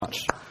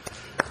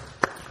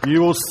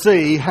you will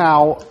see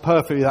how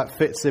perfectly that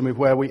fits in with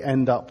where we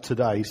end up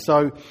today.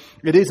 So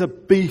it is a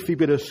beefy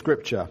bit of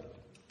scripture.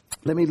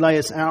 Let me lay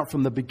us out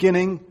from the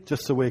beginning,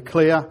 just so we're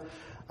clear.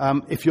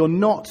 If you're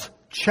not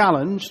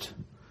challenged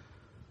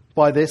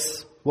by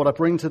this, what I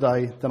bring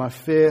today, then I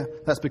fear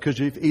that's because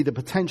you've either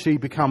potentially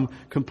become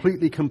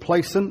completely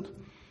complacent,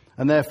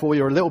 and therefore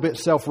you're a little bit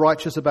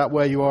self-righteous about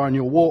where you are in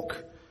your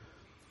walk,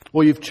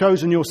 or you've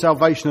chosen your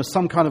salvation as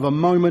some kind of a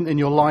moment in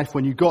your life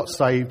when you got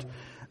saved,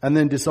 and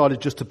then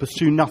decided just to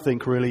pursue nothing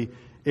really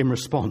in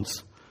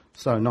response.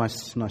 So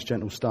nice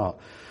gentle start.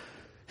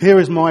 Here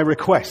is my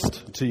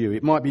request to you.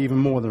 It might be even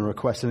more than a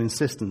request, an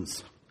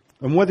insistence.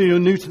 And whether you're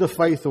new to the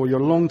faith or you're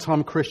a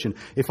long-time Christian,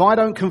 if I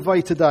don't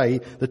convey today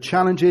the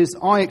challenges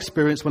I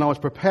experienced when I was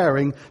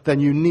preparing, then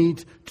you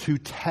need to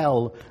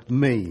tell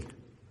me.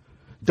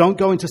 Don't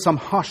go into some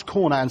hushed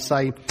corner and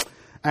say,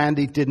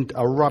 Andy did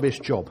a rubbish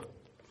job.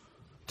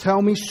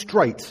 Tell me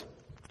straight,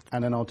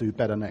 and then I'll do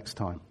better next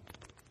time.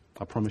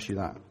 I promise you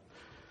that.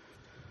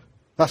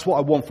 That's what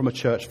I want from a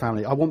church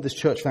family. I want this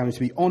church family to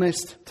be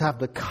honest, to have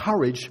the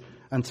courage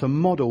and to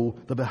model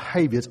the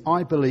behaviours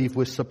I believe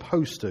we're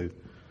supposed to.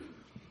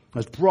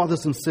 As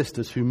brothers and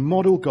sisters who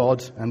model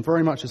God, and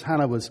very much as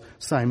Hannah was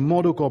saying,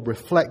 model God,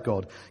 reflect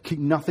God, keep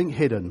nothing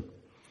hidden.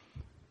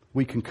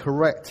 We can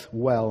correct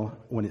well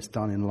when it's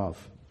done in love.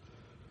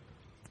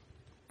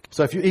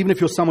 So even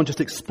if you're someone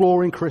just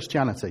exploring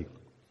Christianity,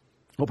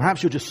 or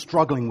perhaps you're just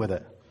struggling with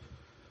it,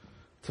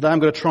 today I'm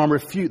going to try and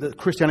refute that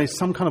Christianity is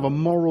some kind of a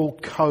moral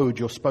code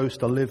you're supposed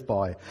to live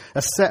by.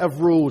 A set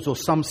of rules or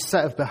some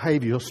set of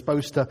behaviour you're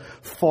supposed to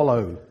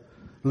follow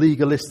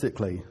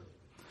legalistically.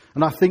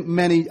 And I think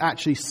many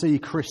actually see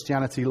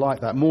Christianity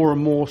like that. More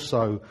and more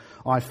so,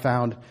 I've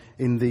found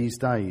in these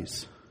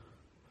days.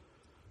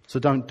 So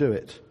don't do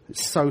it.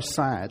 It's so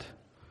sad.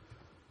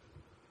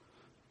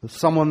 If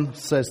someone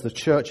says the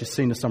church is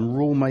seen as some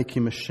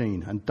rule-making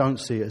machine, and don't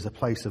see it as a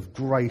place of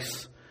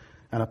grace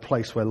and a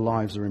place where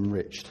lives are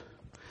enriched.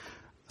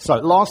 So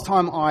last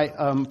time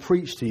I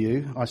preached to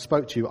you, I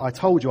spoke to you, I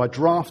told you I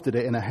drafted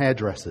it in a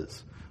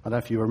hairdresser's. I don't know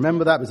if you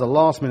remember that. It was a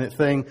last minute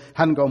thing.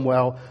 Hadn't gone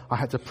well. I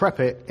had to prep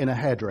it in a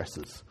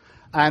hairdresser's.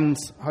 And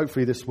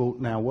hopefully this will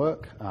now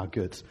work.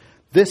 Good.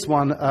 This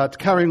one,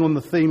 carrying on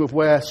the theme of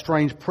where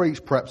Strange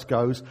Preach preps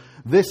goes,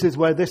 this is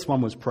where this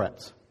one was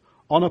prepped.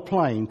 On a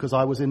plane, because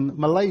I was in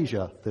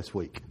Malaysia this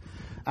week.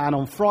 And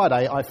on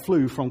Friday, I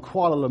flew from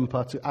Kuala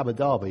Lumpur to Abu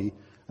Dhabi,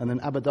 and then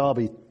Abu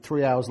Dhabi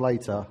 3 hours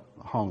later,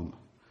 home.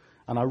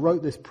 And I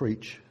wrote this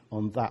preach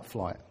on that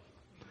flight.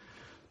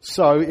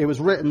 So it was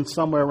written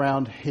somewhere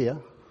around here.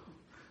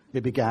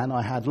 It began.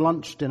 I had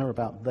lunch, dinner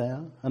about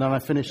there, and then I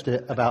finished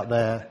it about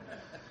there.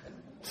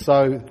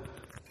 So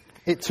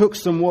it took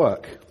some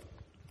work.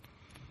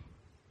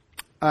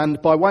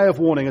 And by way of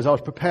warning, as I was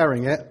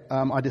preparing it,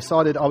 I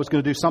decided I was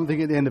going to do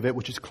something at the end of it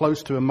which is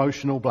close to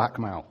emotional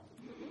blackmail.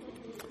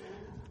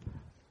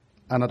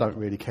 And I don't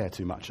really care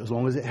too much, as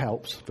long as it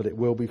helps, but it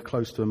will be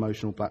close to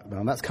emotional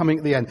blackmail. And that's coming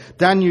at the end.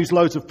 Dan used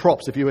loads of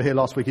props. If you were here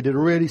last week, he did a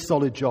really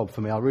solid job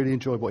for me. I really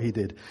enjoyed what he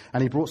did.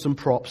 And he brought some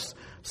props.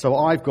 So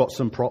I've got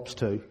some props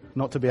too,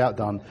 not to be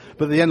outdone.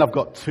 But at the end, I've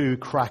got 2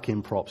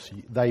 cracking props.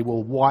 They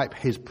will wipe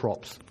his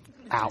props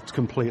out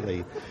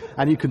completely.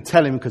 And you can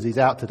tell him because he's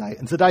out today.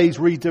 And today he's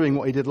redoing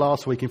what he did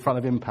last week in front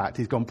of Impact.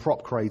 He's gone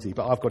prop crazy,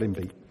 but I've got him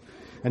beat.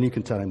 And you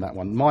can tell him that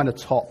one. Mine are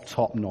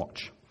top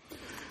notch.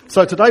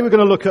 So today we're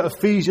going to look at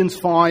Ephesians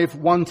 5,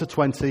 1 to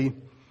 20.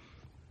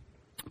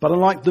 But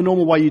unlike the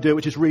normal way you do it,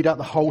 which is read out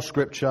the whole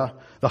scripture,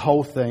 the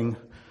whole thing,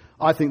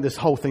 I think this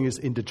whole thing is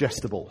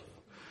indigestible.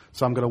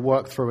 So I'm going to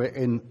work through it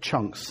in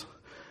chunks.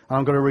 And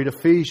I'm going to read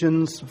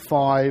Ephesians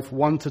 5,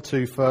 1 to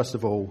 2 first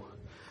of all.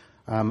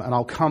 And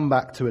I'll come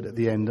back to it at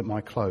the end at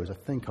my close. I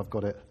think I've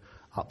got it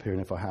up here,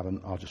 and if I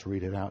haven't, I'll just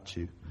read it out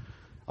to you.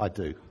 I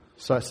do.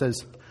 So it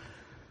says,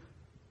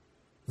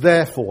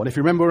 therefore, and if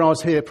you remember when I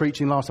was here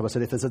preaching last time, I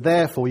said if there's a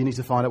therefore, you need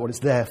to find out what it's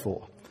there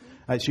for.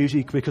 And it's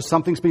usually because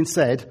something's been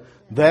said,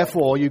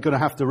 therefore you're going to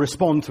have to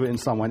respond to it in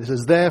some way. And it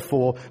says,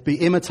 therefore, be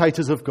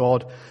imitators of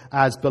God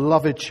as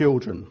beloved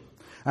children,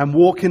 and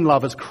walk in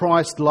love as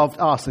Christ loved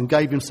us and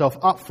gave himself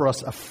up for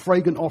us, a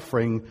fragrant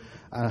offering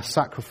and a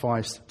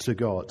sacrifice to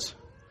God.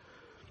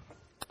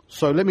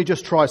 So let me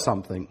just try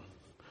something.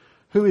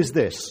 Who is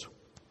this?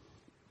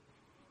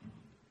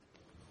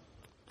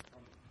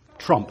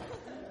 Trump.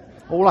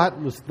 All I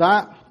had was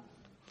that.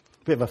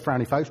 Bit of a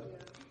frowny face.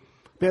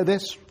 Bit of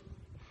this.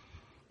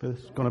 But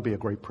it's going to be a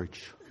great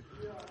preach.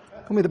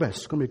 It's going to be the best.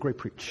 It's going to be a great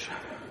preach.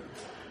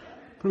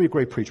 It's going to be a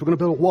great preach. We're going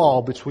to build a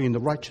wall between the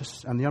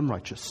righteous and the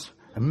unrighteous.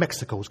 And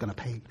Mexico is going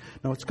to pay.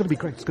 No, it's going to be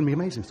great. It's going to be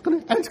amazing. It's going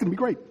to be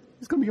great.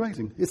 It's going to be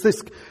amazing. It's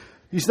this.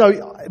 You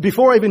know,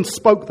 before I even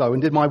spoke, though,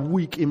 and did my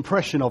weak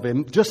impression of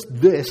him, just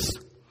this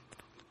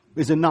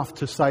is enough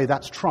to say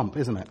that's Trump,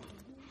 isn't it?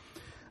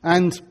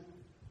 And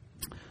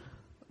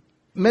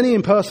many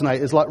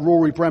impersonators like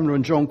Rory Bremner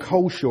and John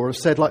Coleshaw have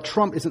said, like,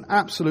 Trump is an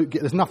absolute...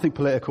 There's nothing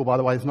political, by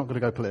the way. There's not going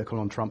to go political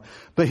on Trump.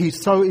 But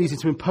he's so easy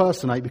to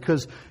impersonate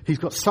because he's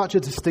got such a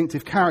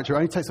distinctive character. It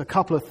only takes a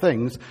couple of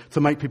things to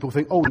make people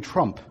think, oh,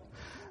 Trump.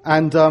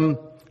 And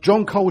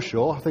John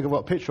Coleshaw, I think I've got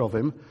a picture of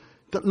him,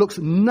 that looks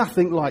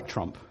nothing like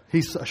Trump.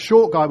 He's a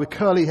short guy with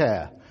curly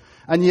hair.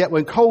 And yet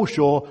when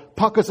Coleshaw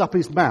puckers up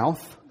his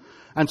mouth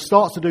and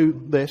starts to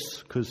do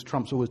this, because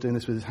Trump's always doing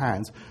this with his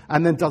hands,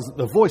 and then does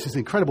the voice is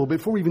incredible. But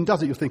before he even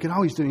does it, you're thinking,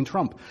 oh, he's doing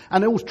Trump.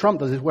 And all Trump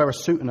does is wear a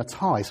suit and a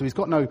tie, so he's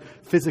got no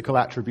physical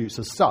attributes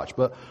as such.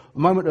 But a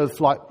moment of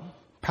like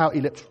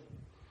pouty lips,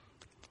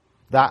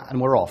 that, and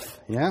we're off.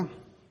 Yeah.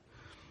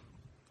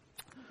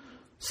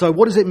 So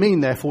what does it mean,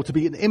 therefore, to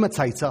be an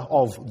imitator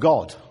of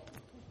God?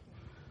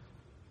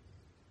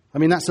 I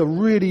mean, that's a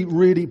really,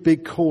 really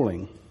big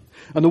calling.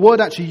 And the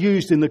word actually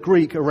used in the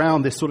Greek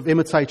around this sort of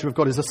imitator of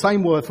God is the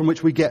same word from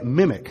which we get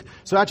mimic.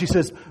 So it actually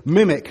says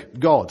mimic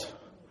God.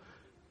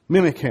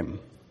 Mimic him.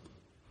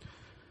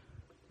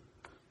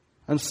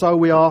 And so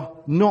we are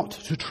not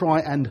to try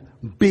and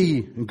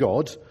be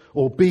God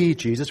or be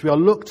Jesus. We are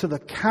look to the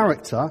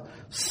character,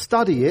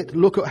 study it,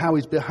 look at how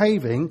he's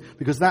behaving,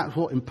 because that's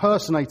what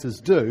impersonators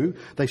do.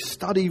 They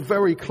study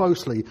very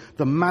closely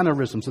the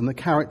mannerisms and the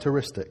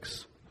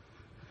characteristics.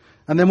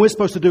 And then we're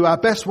supposed to do our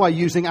best way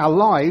using our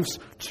lives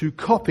to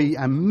copy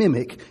and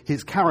mimic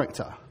his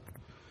character.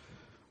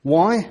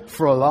 Why?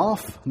 For a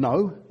laugh?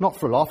 No, not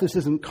for a laugh. This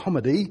isn't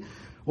comedy,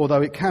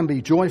 although it can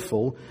be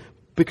joyful.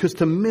 Because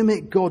to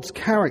mimic God's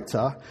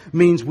character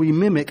means we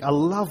mimic a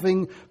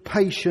loving,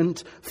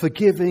 patient,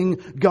 forgiving,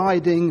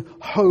 guiding,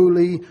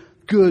 holy,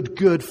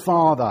 good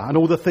Father, and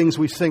all the things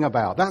we sing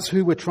about. That's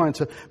who we're trying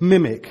to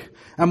mimic.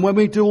 And when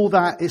we do all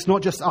that, it's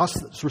not just us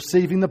that's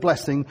receiving the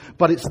blessing,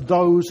 but it's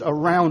those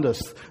around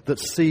us that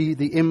see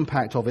the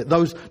impact of it.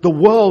 The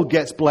world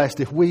gets blessed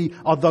if we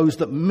are those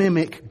that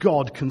mimic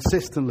God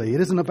consistently.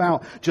 It isn't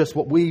about just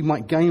what we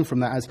might gain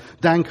from that, as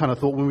Dan kind of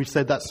thought when we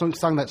said that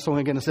sung that song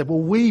again and said, well,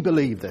 we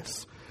believe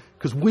this,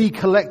 because we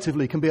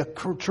collectively can be a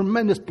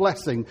tremendous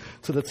blessing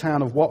to the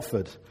town of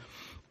Watford.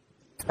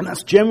 And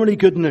that's generally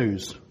good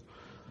news.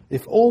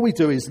 If all we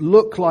do is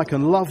look like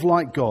and love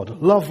like God,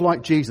 love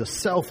like Jesus,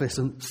 selflessly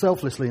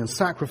and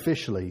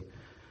sacrificially,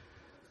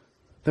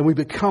 then we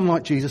become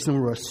like Jesus and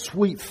we're a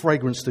sweet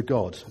fragrance to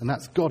God. And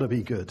that's got to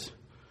be good.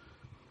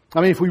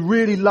 I mean, if we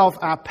really love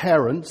our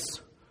parents,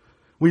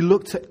 we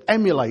look to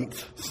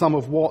emulate some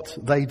of what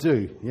they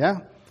do,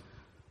 yeah?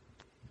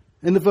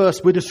 In the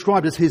verse, we're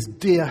described as his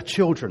dear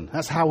children.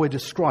 That's how we're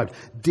described.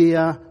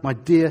 My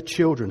dear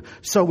children.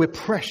 So we're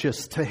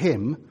precious to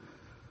him.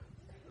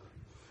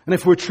 And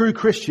if we're true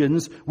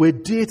Christians, we're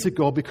dear to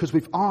God because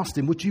we've asked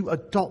him, would you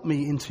adopt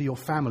me into your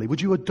family?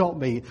 Would you adopt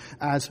me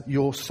as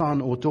your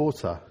son or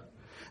daughter?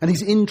 And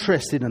he's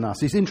interested in us.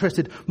 He's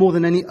interested more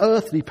than any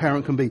earthly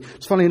parent can be.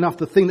 It's funny enough,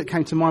 the thing that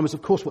came to mind was,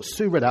 of course, what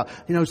Sue read out.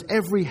 He knows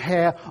every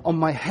hair on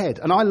my head.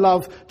 And I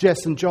love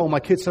Jess and Joel, my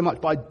kids, so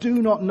much, but I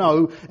do not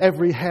know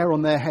every hair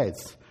on their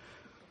heads.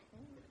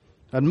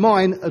 And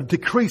mine are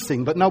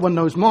decreasing, but no one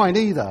knows mine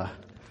either.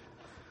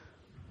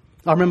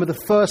 I remember the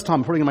first time,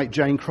 I'm probably going to make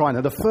Jane cry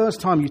now, the first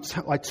time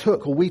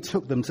we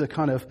took them to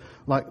kind of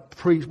like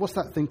what's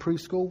that thing,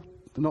 preschool?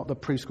 Not the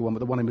preschool one, but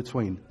the one in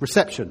between.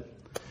 Reception.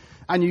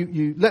 And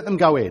you let them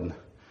go in,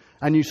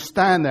 and you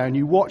stand there and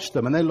you watch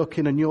them, and they're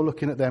looking and you're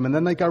looking at them, and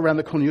then they go around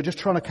the corner, you're just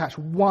trying to catch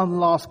one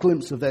last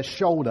glimpse of their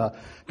shoulder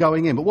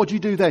going in. But what do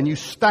you do then? You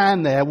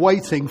stand there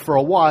waiting for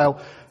a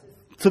while,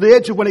 to the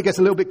edge of when it gets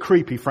a little bit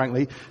creepy,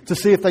 frankly, to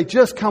see if they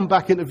just come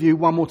back into view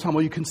one more time,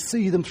 or you can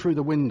see them through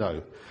the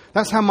window.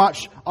 That's how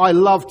much I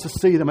love to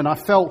see them. And I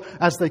felt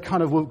as they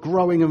kind of were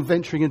growing and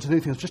venturing into new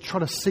things, just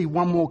trying to see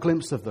one more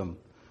glimpse of them.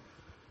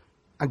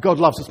 And God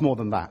loves us more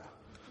than that.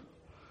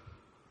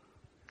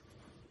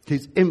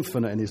 He's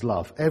infinite in his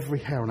love. Every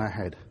hair on our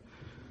head.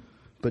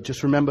 But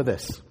just remember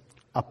this.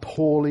 A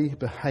poorly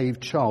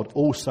behaved child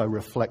also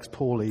reflects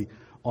poorly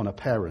on a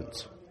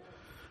parent.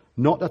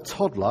 Not a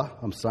toddler,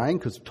 I'm saying,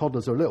 because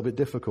toddlers are a little bit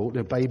difficult,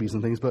 they're babies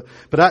and things, but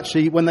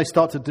actually when they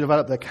start to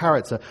develop their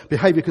character,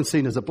 behaviour can be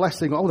seen as a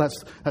blessing, oh,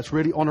 that's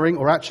really honouring,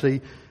 or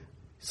actually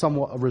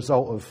somewhat a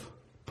result of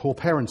poor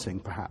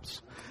parenting,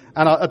 perhaps.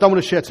 And I don't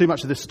want to share too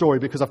much of this story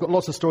because I've got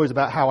lots of stories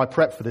about how I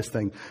prepped for this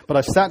thing. But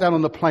I sat down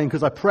on the plane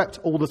because I prepped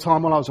all the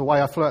time while I was away.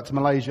 I flew out to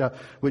Malaysia,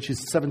 which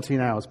is 17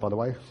 hours, by the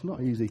way. It's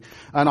not easy.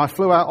 And I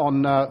flew out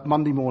on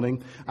Monday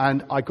morning,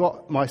 and I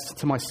got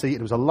to my seat.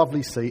 It was a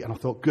lovely seat, and I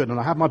thought, good. And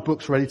I had my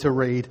books ready to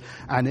read.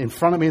 And in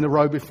front of me in the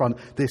row in front,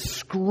 this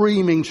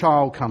screaming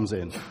child comes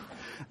in.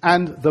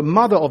 And the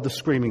mother of the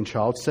screaming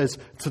child says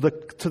to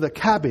the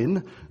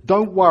cabin,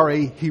 don't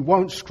worry, he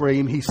won't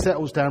scream, he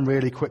settles down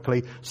really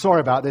quickly. Sorry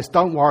about this,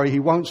 don't worry,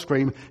 he won't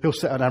scream, he'll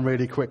settle down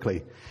really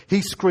quickly.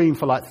 He screamed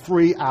for like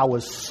 3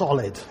 hours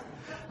solid.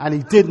 And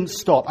he didn't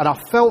stop. And I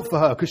felt for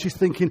her because she's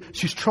thinking,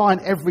 she's trying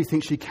everything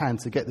she can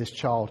to get this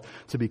child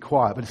to be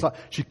quiet. But it's like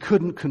she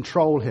couldn't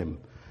control him.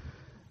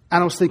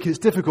 And I was thinking it's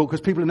difficult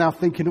because people are now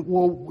thinking,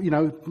 well,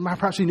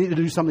 perhaps you need to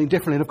do something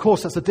differently. And of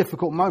course, that's a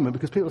difficult moment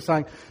because people are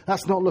saying,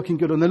 that's not looking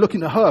good. And they're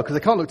looking at her because they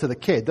can't look to the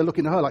kid. They're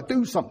looking at her like,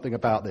 do something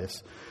about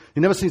this.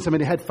 You've never seen so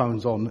many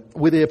headphones on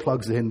with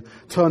earplugs in,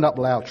 turned up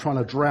loud, trying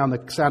to drown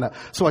the sound out.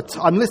 So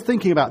I'm just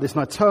thinking about this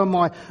and I turn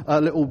my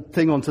little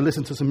thing on to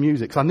listen to some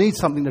music. Because I need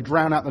something to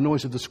drown out the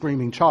noise of the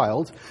screaming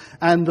child.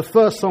 And the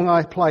first song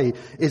I play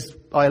is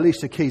by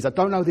Alicia Keys. I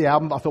don't know the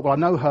album, but I thought, well, I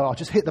know her. I'll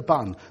just hit the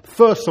button. The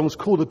first song is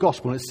called The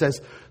Gospel and it says,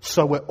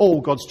 so we're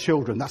all God's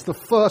children. That's the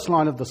first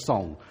line of the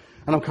song.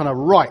 And I'm kind of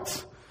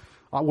right.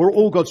 We're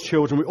all God's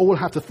children. We all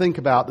have to think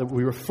about that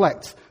we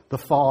reflect the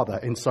Father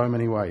in so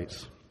many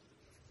ways.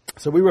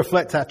 So we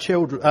reflect our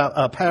children,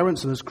 our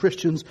parents, and as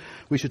Christians,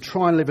 we should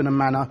try and live in a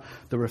manner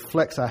that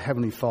reflects our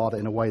Heavenly Father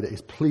in a way that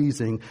is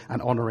pleasing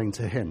and honouring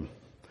to Him.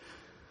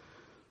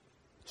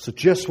 So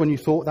just when you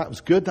thought that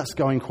was good, that's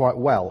going quite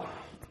well.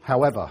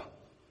 However,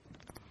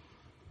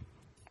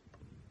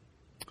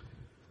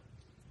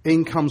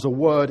 in comes a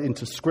word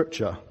into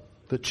Scripture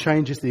that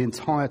changes the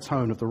entire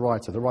tone of the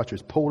writer. The writer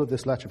is Paul of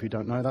this letter, if you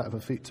don't know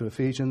that, to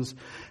Ephesians.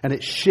 And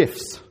it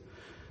shifts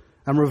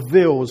and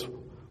reveals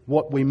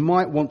what we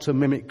might want to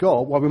mimic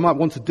God, while we might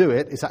want to do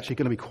it, it's actually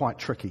going to be quite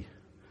tricky.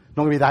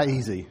 Not going to be that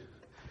easy.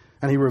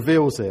 And he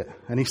reveals it.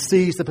 And he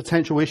sees the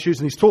potential issues.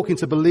 And he's talking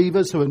to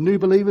believers who are new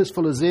believers,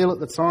 full of zeal at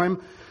the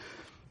time.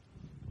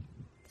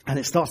 And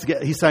it starts to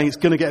get, he's saying it's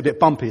going to get a bit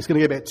bumpy. It's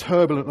going to get a bit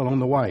turbulent along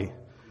the way.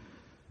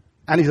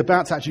 And he's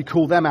about to actually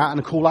call them out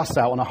and call us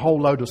out on a whole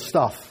load of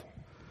stuff.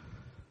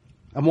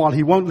 And while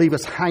he won't leave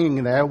us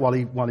hanging there, while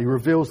he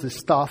reveals this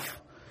stuff,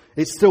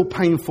 it's still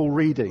painful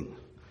reading.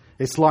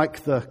 It's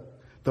like the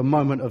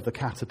moment of the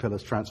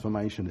caterpillar's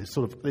transformation. It's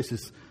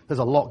there's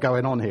a lot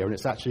going on here and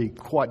it's actually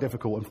quite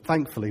difficult. And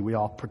thankfully we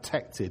are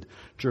protected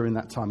during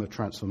that time of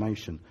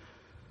transformation.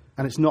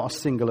 And it's not a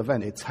single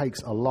event. It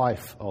takes a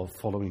life of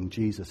following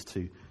Jesus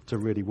to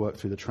really work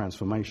through the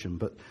transformation.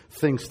 But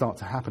things start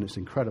to happen. It's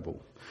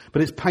incredible.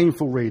 But it's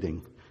painful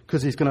reading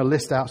because he's going to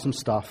list out some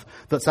stuff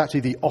that's actually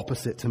the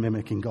opposite to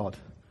mimicking God.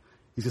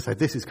 He's going to say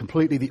this is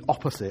completely the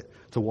opposite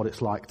to what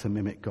it's like to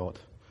mimic God.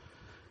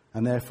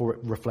 And therefore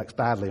it reflects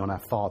badly on our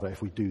Father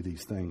if we do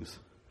these things.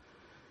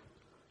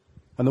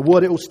 And the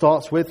word it all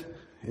starts with,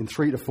 in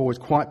 3 to 4, is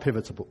quite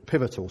pivotal.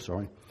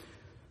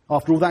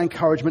 After all that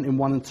encouragement in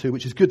 1 and 2,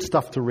 which is good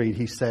stuff to read,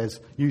 he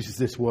uses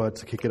this word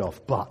to kick it off.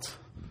 But.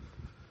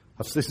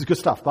 This is good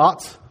stuff.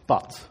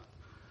 But.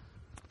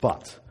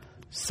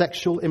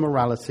 Sexual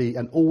immorality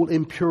and all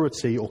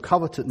impurity or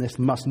covetousness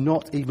must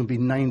not even be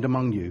named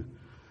among you,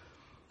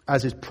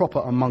 as is proper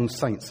among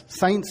saints.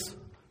 Saints,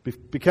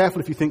 be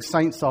careful if you think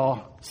saints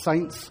are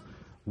saints.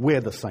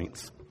 We're the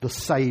saints. The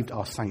saved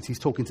are saints. He's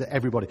talking to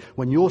everybody.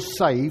 When you're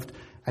saved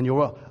and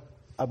you're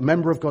a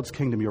member of God's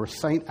kingdom, you're a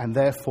saint, and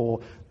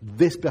therefore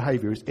this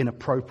behaviour is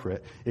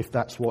inappropriate if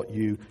that's what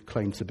you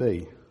claim to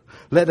be.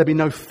 Let there be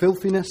no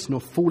filthiness,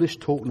 nor foolish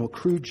talk, nor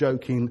crude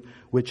joking,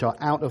 which are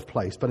out of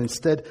place, but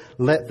instead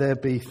let there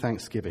be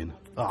thanksgiving.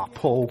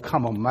 Paul,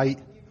 come on, mate.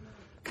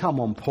 Come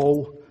on,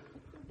 Paul.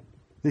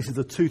 This is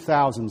the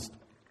 2000s.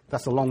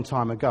 That's a long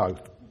time ago.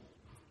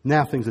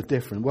 Now things are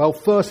different. Well,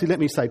 firstly, let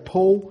me say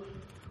Paul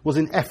was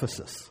in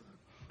Ephesus,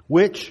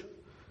 which,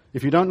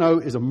 if you don't know,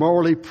 is a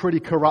morally pretty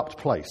corrupt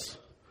place.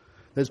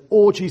 There's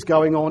orgies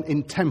going on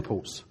in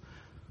temples.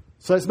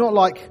 So it's not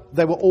like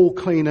they were all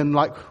clean and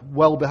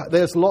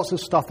there's lots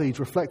of stuff that he's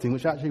reflecting,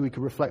 which actually we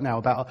could reflect now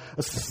about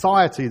a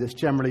society that's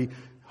generally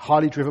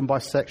highly driven by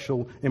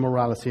sexual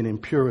immorality and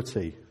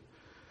impurity.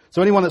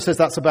 So anyone that says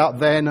that's about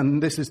then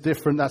and this is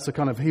different, that's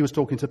he was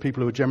talking to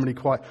people who are generally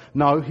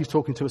he's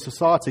talking to a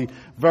society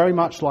very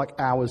much like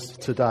ours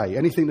today.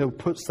 Anything that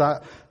puts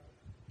that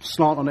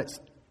slant on it,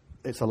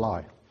 it's a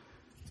lie.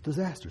 It's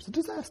a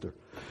disaster.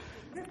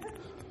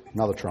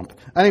 Another Trump.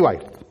 Anyway,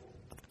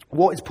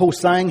 what is Paul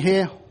saying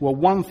here? Well,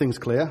 one thing's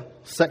clear.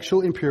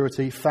 Sexual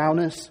impurity,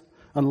 foulness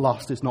and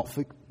lust is not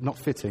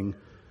fitting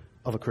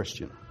of a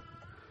Christian.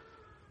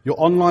 Your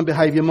online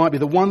behaviour might be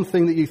the one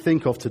thing that you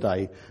think of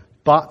today,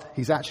 but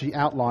he's actually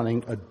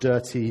outlining a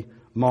dirty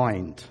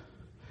mind.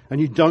 And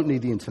you don't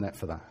need the internet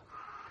for that.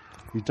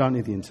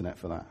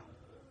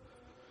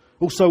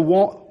 Also,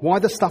 why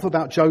the stuff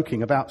about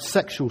joking, about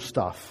sexual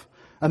stuff?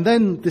 And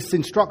then this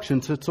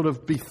instruction to sort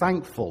of be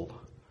thankful.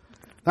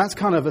 That's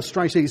kind of a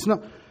strange thing. It's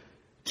not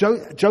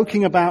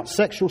joking about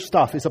sexual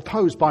stuff is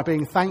opposed by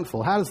being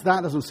thankful. That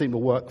doesn't seem to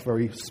work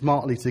very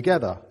smartly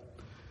together.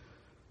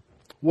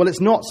 Well,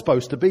 it's not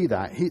supposed to be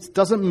that. It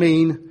doesn't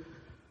mean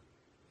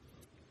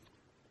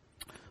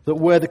that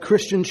we're the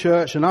Christian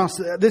church and us.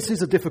 This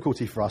is a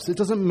difficulty for us. It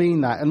doesn't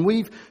mean that. And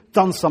we've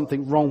done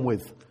something wrong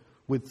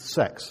with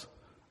sex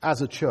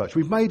as a church.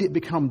 We've made it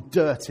become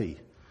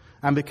dirty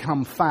and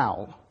become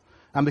foul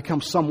and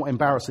become somewhat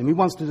embarrassing. We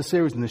once did a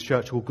series in this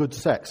church called Good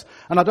Sex,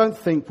 and I don't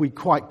think we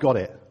quite got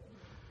it.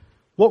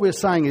 What we're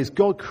saying is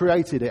God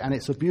created it, and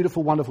it's a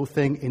beautiful, wonderful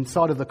thing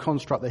inside of the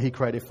construct that he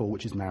created for,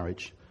 which is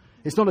marriage.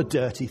 It's not a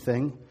dirty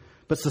thing,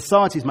 but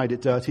society's made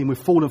it dirty, and we've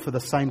fallen for the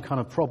same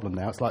kind of problem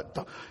now. It's like,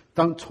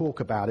 don't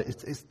talk about it.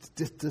 It's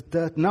just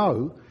dirt.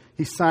 No,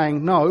 He's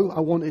saying, no, I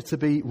want it to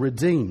be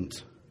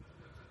redeemed.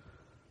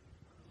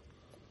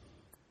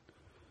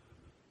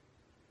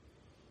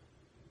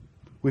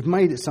 We've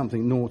made it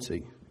something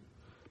naughty,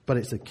 but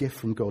it's a gift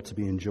from God to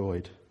be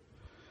enjoyed.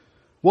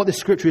 What this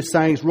scripture is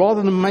saying is,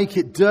 rather than make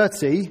it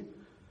dirty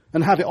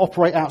and have it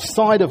operate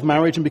outside of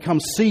marriage and become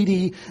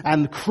seedy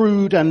and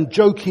crude and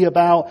jokey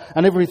about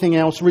and everything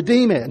else,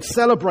 redeem it and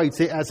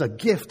celebrate it as a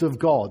gift of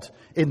God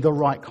in the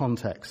right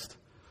context.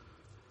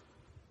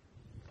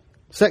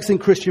 Sex in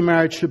Christian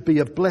marriage should be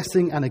a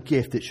blessing and a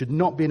gift. It should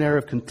not be an area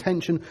of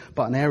contention,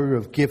 but an area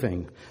of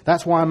giving.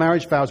 That's why our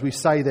marriage vows, we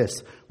say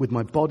this: with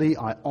my body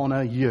I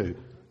honour you,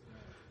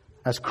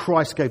 as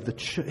Christ gave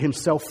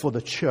himself for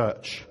the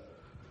church.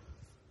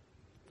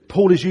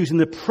 Paul is using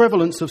the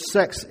prevalence of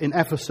sex in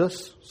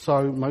Ephesus,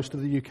 so most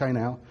of the UK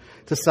now,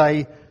 to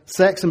say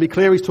sex, and be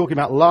clear, he's talking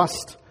about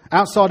lust,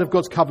 outside of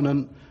God's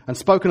covenant, and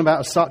spoken about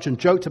as such and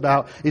joked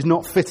about, is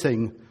not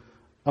fitting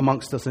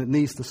amongst us, and it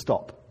needs to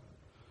stop.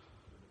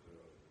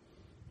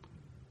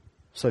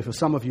 So for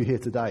some of you here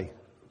today,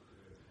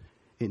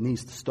 it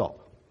needs to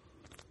stop.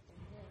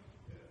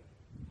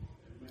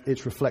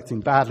 It's reflecting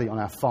badly on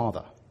our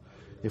Father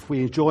if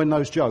we join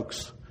those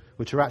jokes,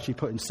 which are actually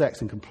putting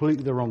sex in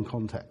completely the wrong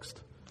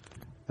context.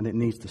 And it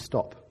needs to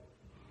stop.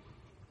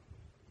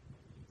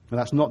 And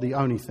that's not the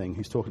only thing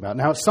he's talking about.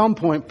 Now, at some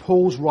point,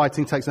 Paul's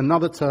writing takes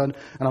another turn,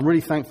 and I'm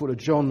really thankful to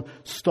John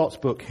Stott's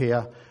book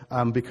here,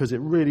 because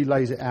it really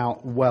lays it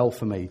out well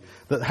for me.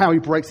 That how he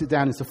breaks it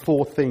down into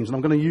 4 themes, and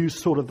I'm going to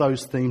use sort of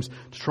those themes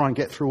to try and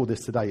get through all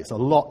this today. It's a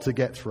lot to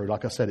get through.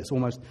 Like I said, it's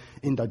almost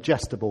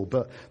indigestible.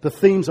 But the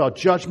themes are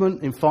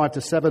judgment in 5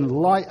 to 7,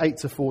 light 8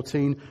 to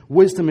 14,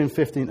 wisdom in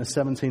 15 to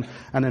 17,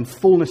 and then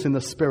fullness in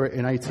the Spirit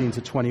in 18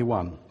 to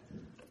 21.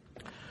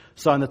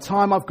 So in the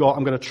time I've got,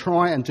 I'm going to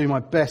try and do my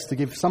best to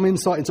give some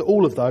insight into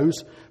all of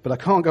those, but I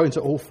can't go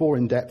into all 4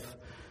 in depth.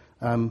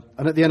 And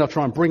at the end, I'll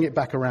try and bring it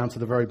back around to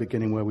the very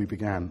beginning where we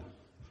began.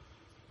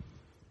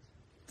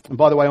 And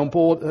by the way, on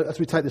board, as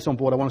we take this on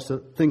board, I want us to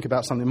think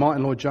about something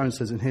Martin Lloyd-Jones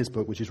says in his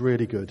book, which is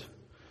really good.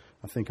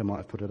 I think I might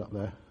have put it up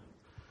there.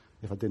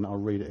 If I didn't, I'll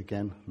read it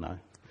again. No.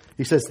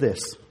 He says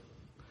this: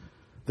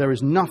 there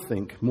is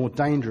nothing more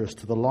dangerous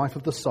to the life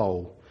of the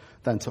soul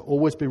than to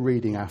always be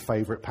reading our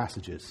favourite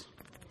passages.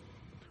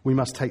 We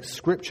must take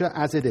Scripture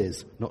as it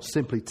is, not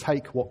simply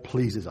take what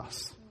pleases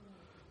us.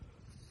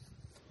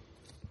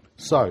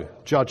 So,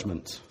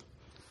 judgment.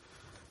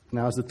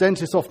 Now, as the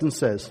dentist often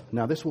says,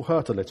 now this will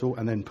hurt a little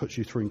and then puts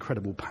you through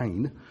incredible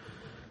pain.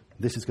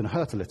 This is going to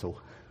hurt a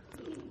little.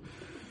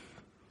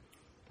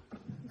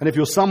 And if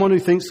you're someone who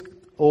thinks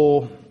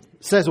or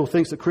says or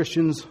thinks that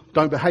Christians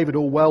don't behave at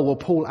all well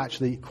Paul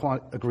actually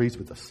quite agrees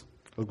with us,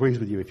 agrees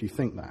with you if you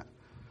think that.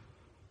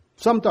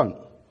 Some don't.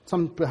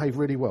 Some behave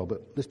really well,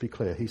 but let's be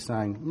clear, he's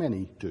saying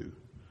many do.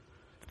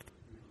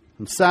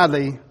 And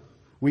sadly,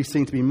 we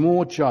seem to be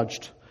more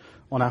judged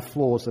on our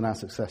flaws than our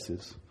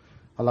successes.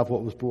 I love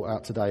what was brought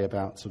out today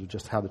about sort of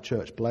just how the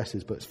church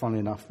blesses, but it's funny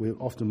enough, we're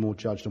often more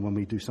judged on when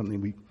we do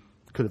something we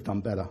could have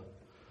done better.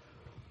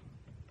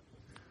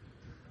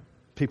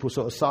 People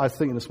sort of say, I was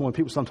thinking this morning,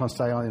 people sometimes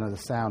say, the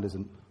sound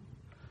isn't,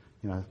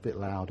 a bit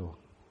loud or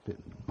a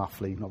bit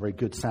muffly, not very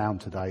good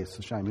sound today. It's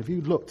a shame. If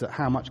you looked at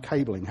how much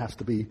cabling has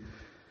to be,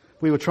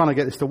 we were trying to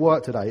get this to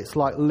work today. It's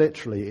like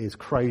literally it is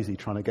crazy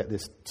trying to get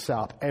this set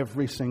up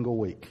every single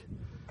week.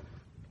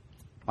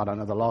 I don't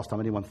know the last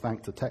time anyone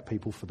thanked the tech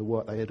people for the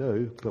work they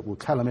do, but we'll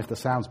tell them if the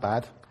sound's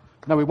bad.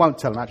 No, we won't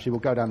tell them, actually. We'll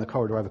go down the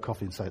corridor over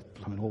coffee and say,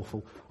 it's something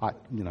awful.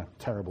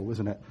 Terrible,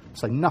 isn't it?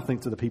 Say nothing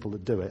to the people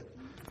that do it.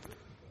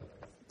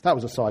 That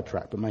was a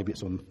sidetrack, but maybe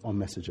it's on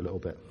message a little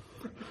bit.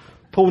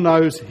 Paul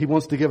knows he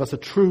wants to give us a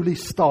truly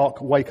stark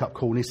wake-up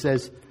call. And he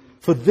says,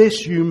 for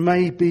this you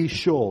may be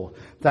sure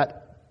that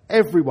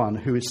everyone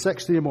who is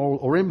sexually immoral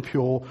or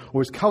impure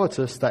or is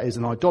covetous, that is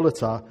an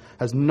idolater,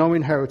 has no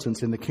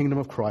inheritance in the kingdom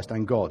of Christ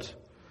and God.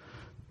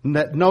 And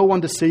let no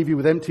one deceive you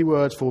with empty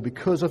words, for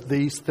because of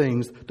these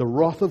things the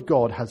wrath of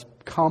God has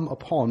come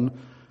upon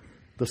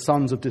the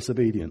sons of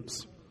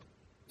disobedience.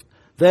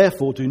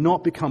 Therefore do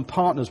not become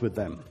partners with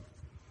them.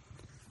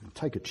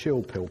 Take a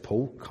chill pill,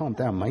 Paul. Calm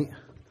down, mate.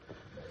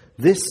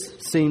 This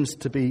seems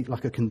to be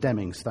like a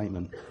condemning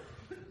statement.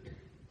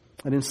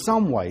 And in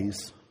some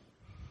ways,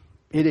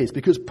 it is,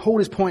 because Paul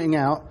is pointing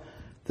out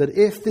that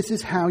if this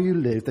is how you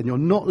live, then you're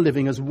not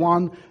living as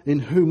one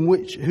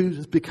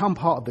who's become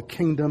part of the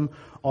kingdom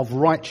of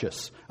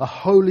righteous, a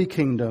holy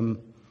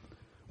kingdom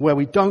where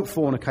we don't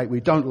fornicate,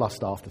 we don't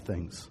lust after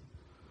things.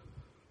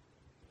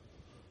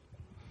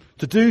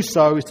 To do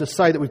so is to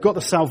say that we've got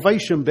the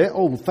salvation bit,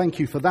 thank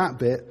you for that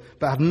bit,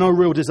 but have no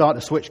real desire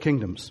to switch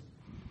kingdoms.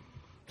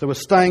 So we're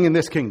staying in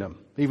this kingdom,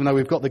 even though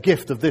we've got the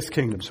gift of this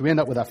kingdom. So we end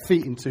up with our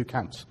feet in 2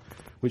 camps,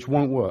 which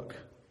won't work.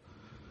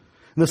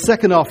 And the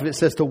second half of it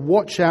says to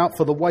watch out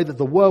for the way that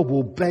the world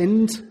will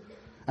bend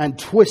and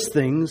twist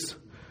things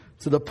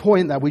to the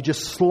point that we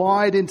just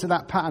slide into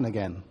that pattern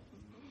again.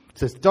 It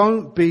says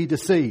don't be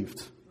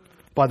deceived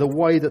by the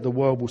way that the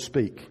world will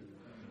speak.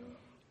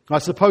 I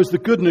suppose the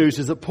good news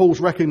is that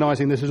Paul's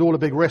recognizing this is all a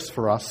big risk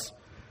for us.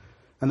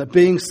 And that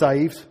being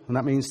saved, and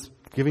that means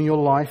giving your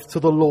life to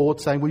the Lord,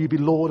 saying, will you be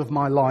Lord of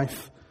my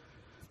life,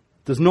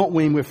 does not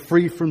mean we're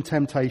free from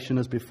temptation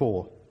as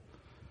before.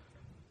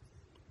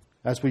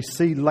 As we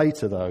see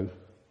later, though,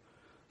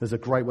 there's a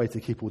great way to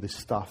keep all this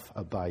stuff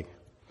at bay.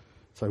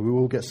 So we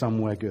will get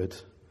somewhere good.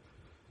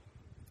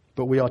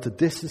 But we are to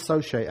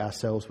disassociate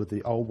ourselves with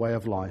the old way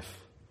of life.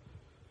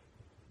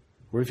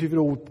 Where if you've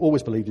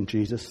always believed in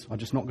Jesus, I'm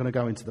just not going to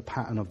go into the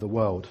pattern of the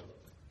world.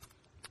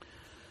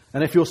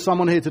 And if you're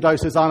someone here today who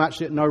says, I'm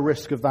actually at no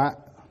risk of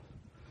that,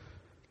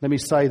 let me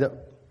say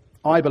that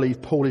I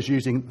believe Paul is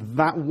using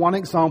that one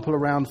example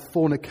around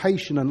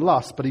fornication and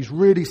lust, but he's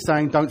really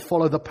saying don't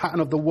follow the pattern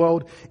of the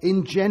world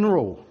in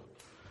general.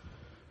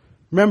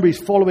 Remember, he's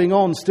following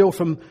on still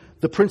from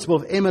the principle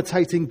of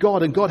imitating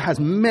God, and God has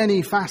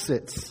many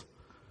facets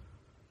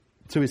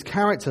to his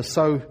character.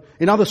 So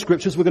in other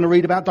scriptures we're going to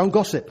read about don't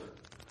gossip.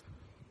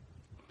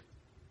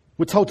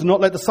 We're told to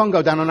not let the sun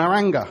go down on our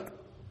anger.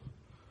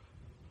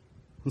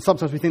 And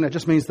sometimes we think that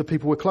just means the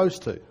people we're close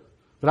to.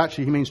 But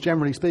actually he means,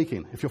 generally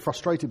speaking, if you're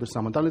frustrated with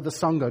someone, don't let the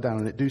sun go down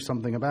on it, do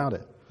something about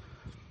it.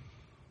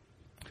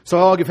 So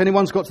I argue if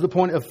anyone's got to the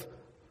point of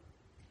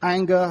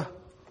anger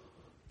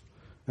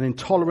and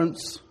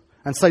intolerance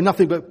and say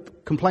nothing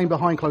but complain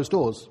behind closed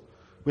doors,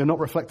 we are not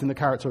reflecting the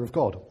character of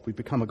God. We've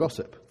become a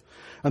gossip.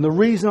 And the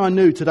reason I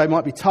knew today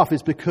might be tough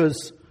is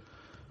because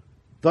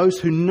those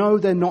who know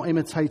they're not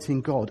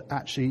imitating God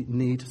actually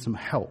need some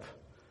help.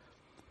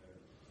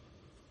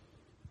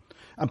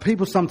 And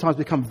people sometimes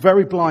become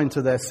very blind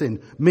to their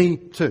sin. Me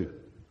too.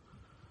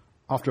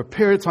 After a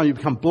period of time, you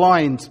become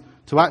blind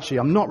to actually,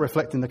 I'm not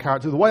reflecting the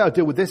character. The way I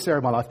deal with this area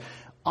of my life,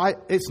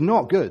 it's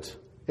not good.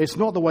 It's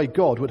not the way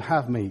God would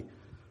have me.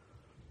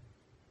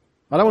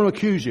 I don't want to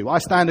accuse you. I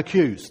stand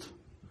accused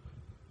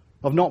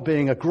of not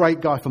being a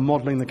great guy for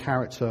modelling the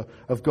character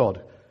of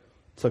God.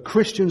 So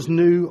Christians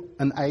new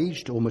and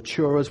aged, or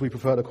mature as we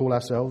prefer to call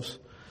ourselves,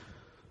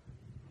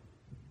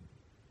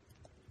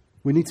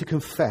 we need to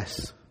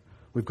confess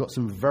we've got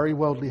some very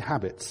worldly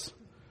habits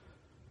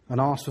and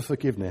ask for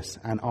forgiveness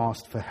and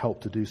ask for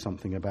help to do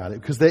something about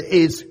it. Because there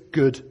is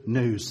good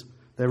news.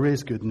 There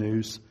is good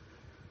news.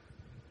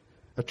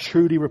 A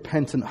truly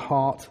repentant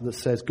heart that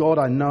says, God,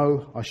 I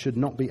know I should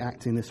not be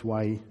acting this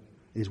way,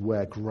 is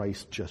where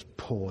grace just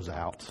pours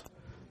out.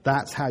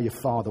 That's how your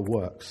Father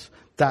works.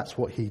 That's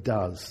what he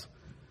does.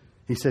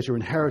 He says your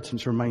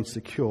inheritance remains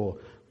secure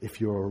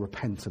if you're a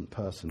repentant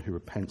person who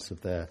repents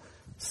of their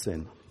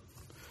sin.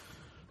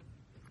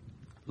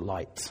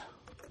 Light.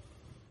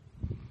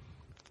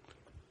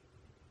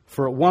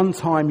 For at one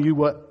time you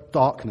were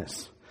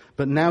darkness,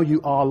 but now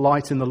you are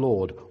light in the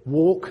Lord.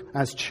 Walk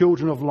as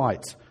children of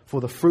light,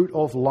 for the fruit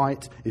of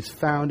light is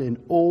found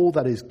in all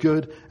that is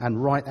good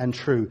and right and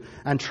true.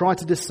 And try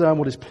to discern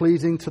what is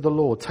pleasing to the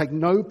Lord. Take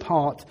no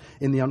part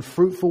in the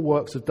unfruitful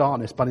works of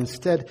darkness, but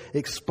instead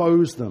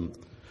expose them.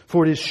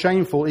 For it is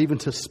shameful even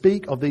to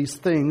speak of these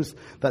things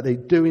that they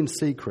do in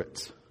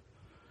secret.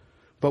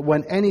 But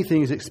when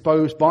anything is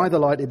exposed by the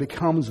light, it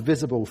becomes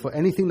visible. For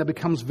anything that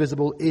becomes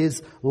visible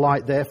is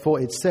light. Therefore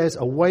it says,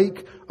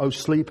 awake, O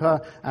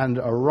sleeper, and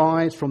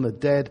arise from the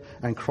dead,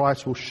 and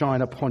Christ will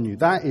shine upon you.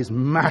 That is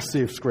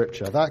massive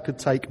scripture. That could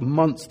take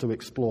months to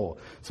explore.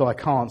 So I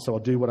can't, so I'll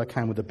do what I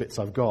can with the bits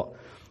I've got.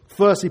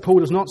 Firstly, Paul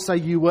does not say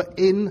you were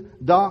in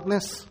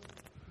darkness,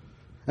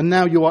 and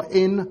now you are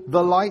in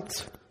the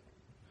light.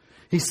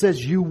 He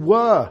says you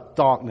were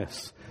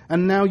darkness,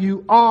 and now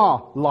you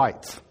are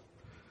light.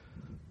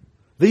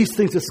 These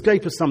things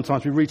escape us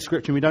sometimes. We read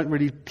scripture and we don't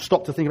really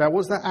stop to think about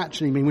what does that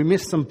actually mean. We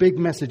miss some big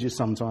messages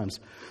sometimes.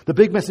 The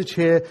big message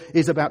here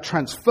is about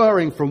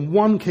transferring from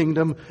one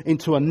kingdom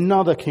into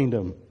another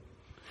kingdom.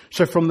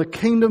 So from the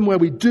kingdom where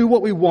we do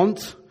what we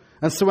want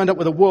and so end up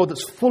with a world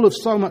that's full of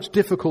so much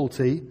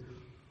difficulty,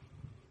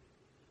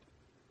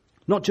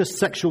 not just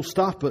sexual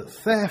stuff, but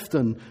theft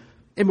and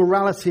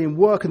immorality in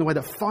work and the way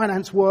that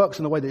finance works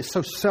and the way that it's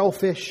so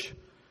selfish.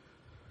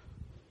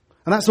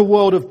 And that's a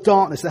world of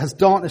darkness that has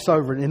darkness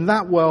over it. In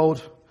that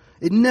world,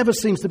 it never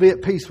seems to be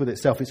at peace with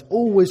itself. It's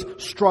always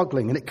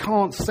struggling and it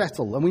can't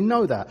settle. And we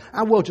know that.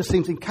 Our world just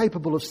seems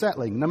incapable of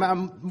settling. No matter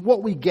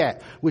what we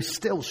get, we're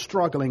still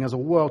struggling as a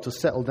world to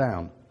settle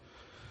down.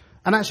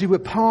 And actually, we're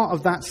part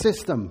of that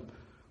system.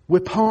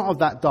 We're part of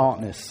that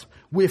darkness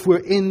if we're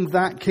in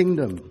that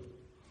kingdom.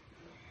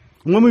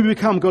 And when we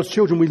become God's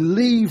children, we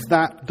leave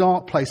that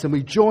dark place and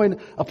we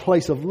join a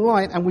place of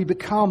light and we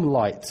become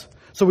light.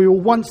 So we were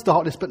once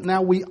darkness, but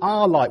now we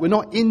are light. We're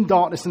not in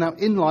darkness and now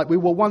in light. We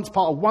were once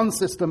part of one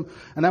system,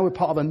 and now we're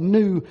part of a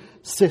new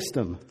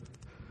system.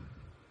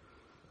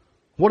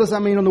 What does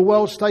that mean on the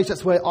world stage?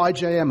 That's where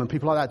IJM and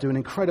people like that do an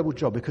incredible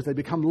job, because they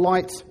become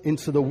light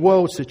into the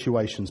world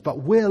situations. But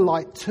we're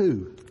light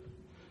too.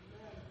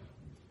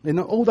 In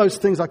all those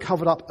things I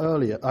covered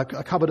earlier,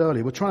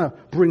 we're trying to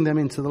bring them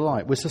into the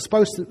light. We're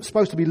supposed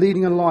to be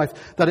leading a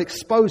life that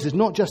exposes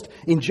not just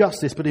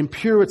injustice, but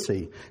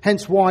impurity.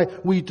 Hence why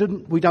we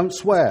don't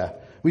swear.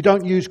 We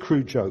don't use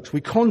crude jokes.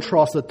 We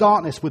contrast the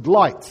darkness with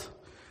light.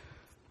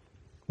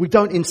 We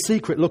don't in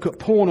secret look at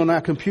porn on our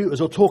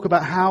computers or talk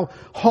about how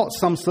hot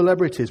some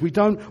celebrities. We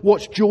don't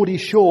watch Geordie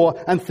Shore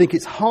and think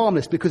it's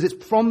harmless because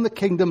it's from the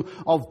kingdom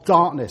of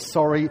darkness.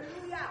 Sorry,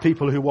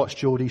 people who watch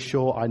Geordie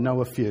Shore, I know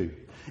a few.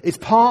 It's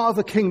part of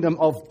the kingdom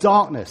of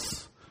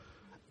darkness.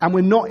 And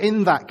we're not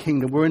in that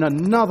kingdom. We're in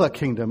another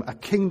kingdom, a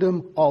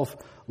kingdom of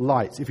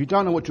light. If you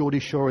don't know what Geordie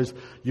Shore is,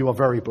 you are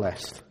very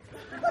blessed.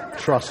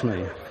 Trust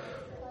me.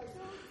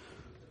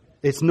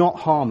 It's not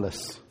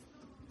harmless.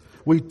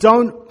 We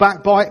don't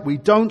backbite, we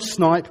don't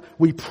snipe,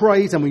 we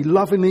praise and we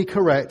lovingly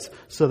correct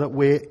so that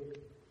we're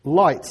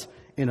light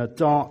in a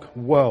dark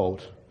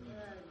world.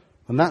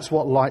 And that's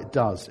what light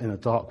does in a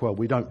dark world.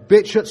 We don't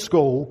bitch at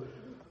school,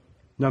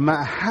 no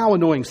matter how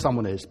annoying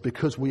someone is,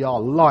 because we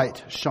are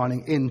light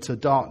shining into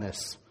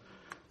darkness.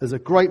 There's a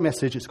great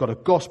message, it's got a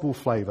gospel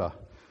flavour.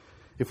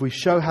 If we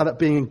show how that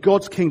being in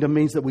God's kingdom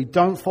means that we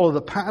don't follow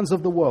the patterns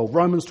of the world,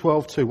 Romans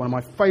 12:2, one of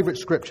my favourite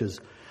scriptures,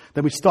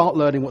 then we start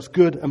learning what's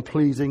good and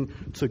pleasing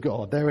to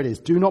God. There it is.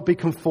 Do not be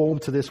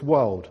conformed to this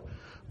world,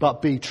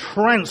 but be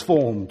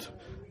transformed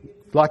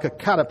like a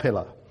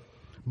caterpillar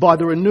by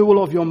the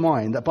renewal of your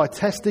mind, that by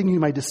testing you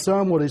may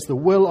discern what is the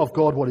will of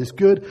God, what is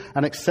good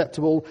and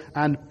acceptable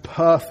and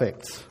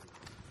perfect.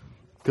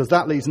 Because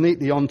that leads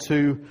neatly on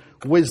to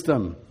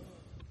wisdom.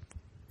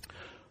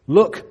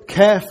 Look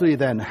carefully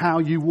then how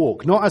you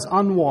walk, not as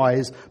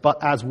unwise,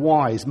 but as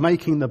wise,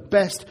 making the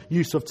best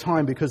use of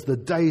time because the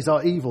days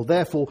are evil.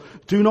 Therefore,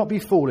 do not be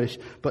foolish,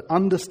 but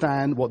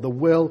understand what the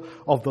will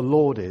of the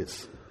Lord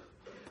is.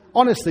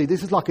 Honestly,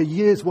 this is like a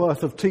year's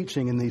worth of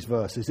teaching in these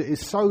verses. It is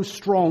so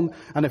strong,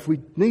 and if we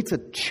need to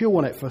chew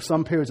on it for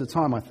some periods of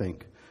time, I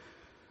think,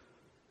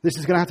 this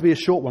is going to have to be a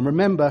short one.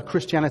 Remember,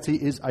 Christianity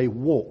is a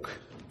walk.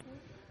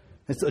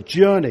 It's a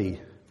journey.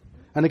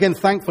 And again,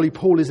 thankfully,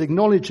 Paul is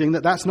acknowledging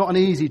that that's not an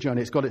easy journey.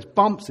 It's got its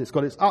bumps, it's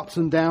got its ups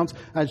and downs.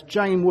 As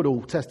Jane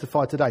Woodall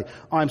testified today,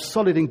 I'm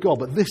solid in God,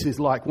 but this is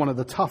like one of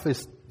the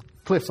toughest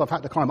cliffs I've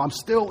had to climb. I'm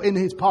still in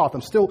his path.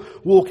 I'm still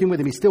walking with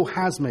him. He still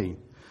has me.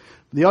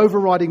 The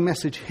overriding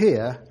message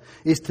here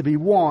is to be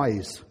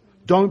wise.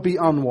 Don't be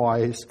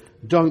unwise.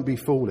 Don't be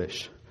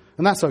foolish.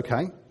 And that's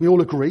okay. We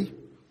all agree.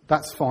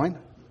 That's fine.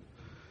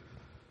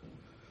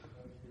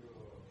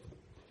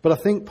 But I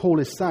think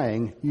Paul is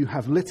saying you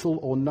have little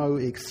or no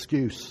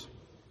excuse.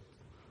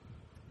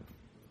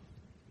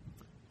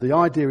 The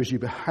idea is you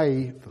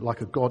behave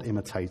like a God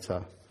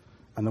imitator,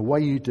 and the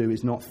way you do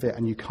is not fit,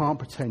 and you can't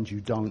pretend you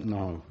don't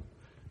know.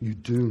 You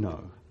do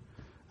know.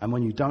 And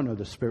when you don't know,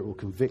 the Spirit will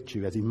convict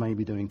you, as he may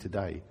be doing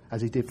today,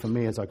 as he did for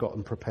me as I got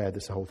and prepared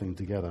this whole thing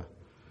together.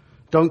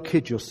 Don't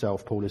kid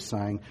yourself, Paul is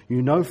saying.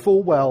 You know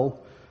full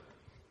well,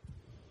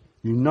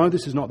 you know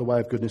this is not the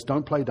way of goodness.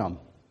 Don't play dumb.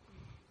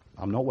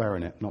 I'm not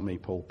wearing it, not me,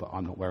 Paul, but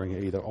I'm not wearing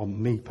it either,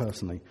 on me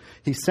personally.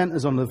 He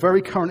centres on the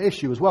very current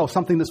issue as well,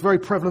 something that's very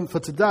prevalent for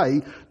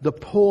today, the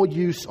poor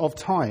use of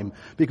time.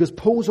 Because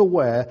Paul's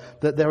aware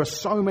that there are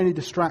so many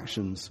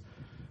distractions,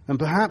 and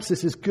perhaps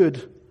this is a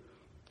good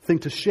thing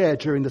to share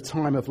during the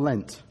time of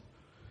Lent.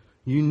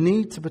 You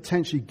need to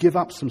potentially give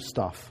up some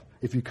stuff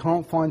if you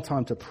can't find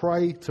time to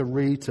pray, to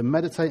read, to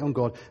meditate on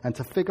God, and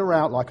to figure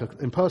out, like an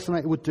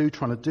impersonator would do,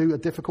 trying to do a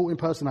difficult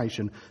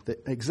impersonation, the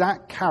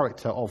exact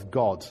character of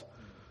God.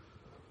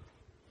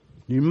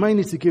 You may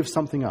need to give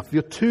something up. If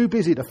you're too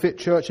busy to fit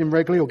church in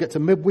regularly or get to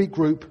midweek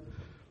group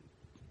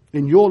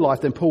in your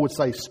life, then Paul would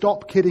say,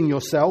 stop kidding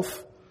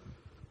yourself.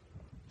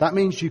 That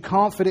means you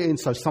can't fit it in,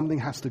 so something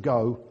has to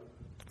go.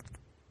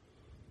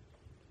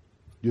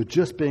 You're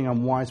just being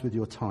unwise with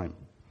your time.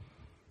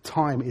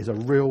 Time is a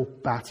real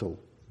battle.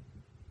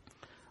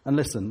 And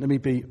listen, let me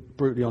be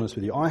brutally honest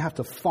with you. I have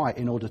to fight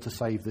in order to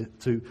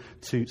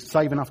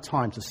save enough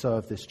time to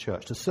serve this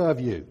church, to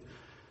serve you.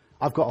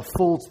 I've got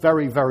a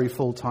very, very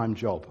full-time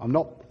job. I'm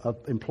not an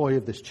employee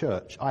of this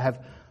church.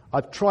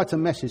 I've tried to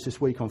message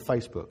this week on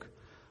Facebook.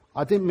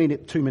 I didn't mean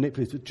it too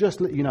manipulative. Just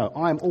let you know,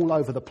 I'm all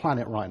over the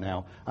planet right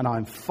now, and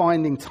I'm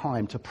finding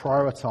time to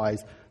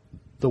prioritise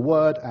the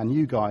Word and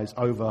you guys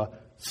over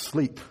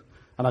sleep.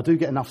 And I do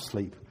get enough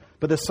sleep.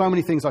 But there's so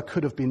many things I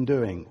could have been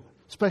doing,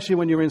 especially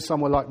when you're in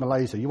somewhere like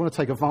Malaysia. You want to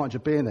take advantage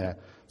of being there.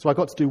 So I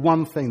got to do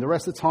one thing. The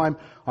rest of the time,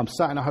 I'm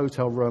sat in a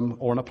hotel room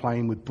or on a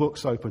plane with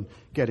books open,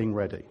 getting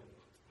ready.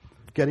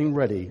 Getting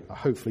ready,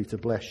 hopefully, to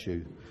bless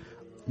you.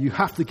 You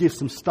have to give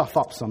some stuff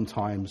up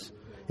sometimes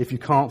if you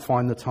can't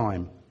find the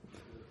time.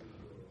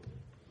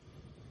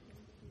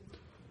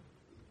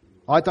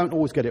 I don't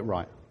always get it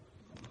right.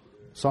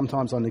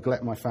 Sometimes I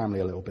neglect my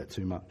family a little bit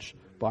too much.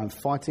 But I'm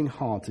fighting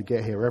hard to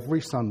get here every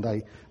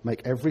Sunday,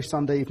 make every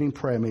Sunday evening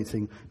prayer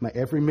meeting, make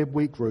every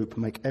midweek group,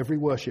 make every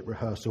worship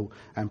rehearsal,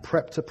 and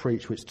prep to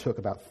preach, which took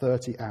about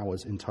 30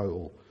 hours in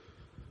total.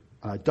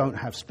 And I don't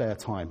have spare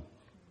time.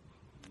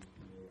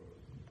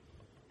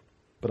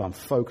 But I'm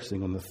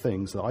focusing on the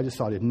things that I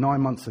decided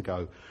 9 months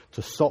ago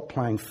to stop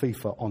playing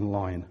FIFA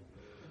online.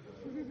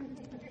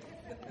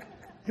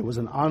 It was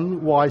an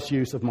unwise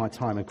use of my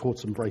time and caused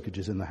some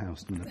breakages in the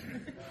house, didn't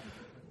it?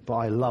 But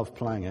I love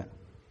playing it.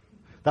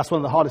 That's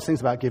one of the hardest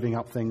things about giving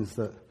up things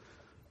that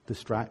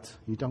distract.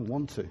 You don't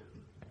want to.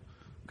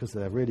 because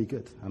they're really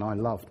good. And I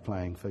loved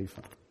playing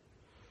FIFA.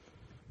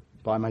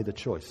 But I made the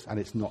choice, and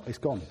it's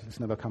gone. It's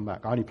never come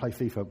back. I only play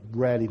FIFA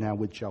rarely now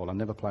with Joel. I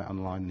never play it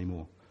online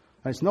anymore.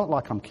 And it's not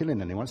like I'm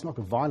killing anyone. It's not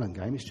a violent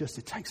game. It's just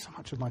it takes so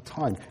much of my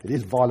time. It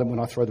is violent when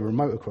I throw the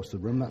remote across the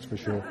room, that's for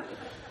sure.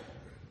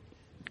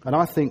 And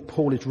I think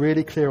Paul is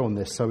really clear on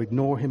this, so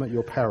ignore him at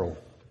your peril.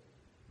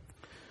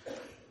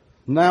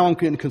 Now I'm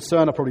getting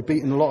concerned. I've probably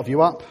beaten a lot of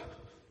you up.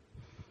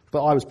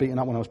 But I was beaten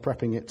up when I was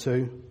prepping it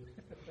too.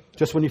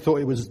 Just when you thought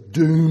it was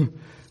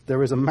doom,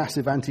 there is a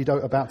massive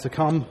antidote about to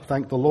come.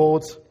 Thank the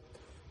Lord.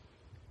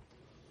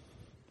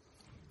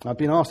 I've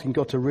been asking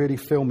God to really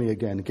fill me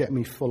again, get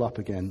me full up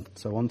again.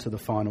 So on to the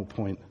final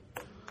point.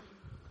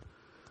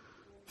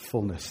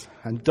 Fullness.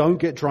 And don't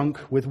get drunk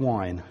with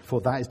wine,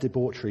 for that is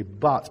debauchery,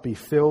 but be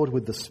filled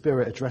with the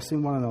Spirit,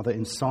 addressing one another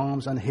in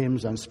psalms and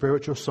hymns and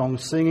spiritual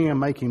songs, singing and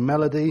making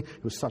melody.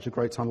 It was such a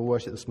great time of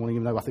worship this morning,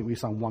 even though I think we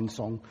sang one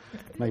song,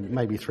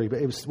 maybe three, but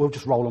we'll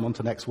just roll them on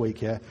to next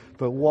week, yeah?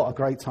 But what a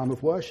great time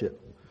of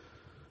worship.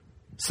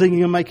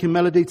 Singing and making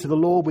melody to the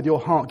Lord with your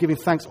heart, giving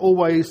thanks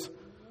always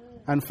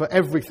and for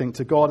everything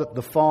to God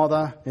the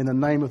Father in the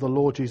name of the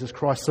Lord Jesus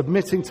Christ,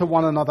 submitting to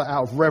one another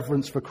out of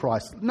reverence for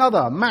Christ.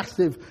 Another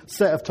massive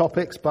set of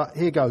topics, but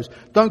here goes.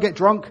 Don't get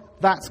drunk.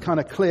 That's kind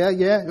of clear,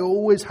 yeah? It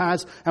always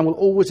has and will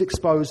always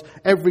expose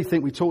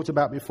everything we talked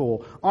about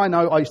before. I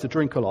know I used to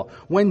drink a lot.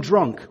 When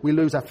drunk, we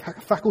lose our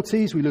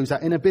faculties, we lose our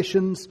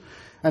inhibitions.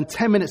 And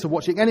 10 minutes of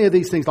watching any of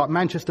these things like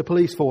Manchester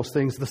Police Force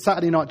things, the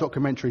Saturday night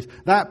documentaries,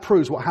 that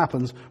proves what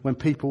happens when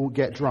people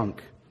get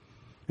drunk.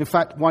 In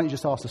fact, why don't you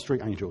just ask the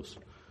street angels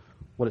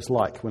what it's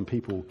like when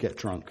people get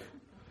drunk?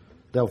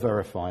 They'll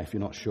verify if you're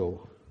not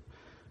sure.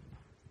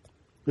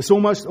 It's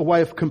almost a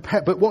way of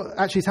compare, but what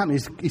actually is happening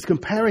is he's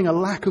comparing a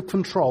lack of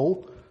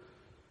control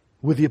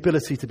with the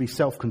ability to be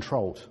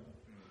self-controlled.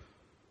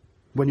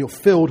 When you're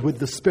filled with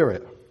the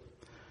Spirit.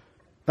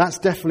 That's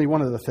definitely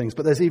one of the things,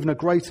 but there's even a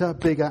greater,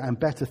 bigger and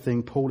better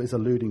thing Paul is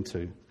alluding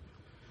to.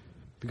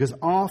 Because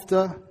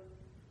after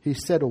he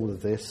said all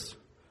of this,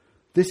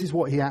 this is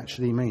what he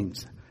actually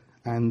means.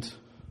 And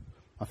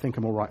I think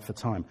I'm all right for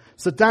time.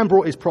 So Dan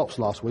brought his props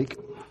last week.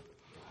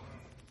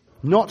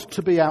 Not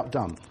to be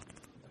outdone.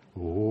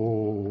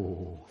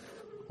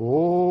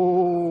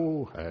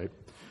 Hey.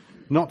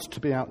 Not to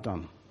be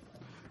outdone.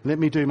 Let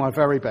me do my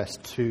very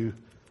best to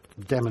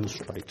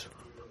demonstrate.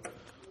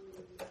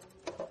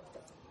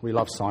 We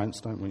love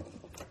science, don't we?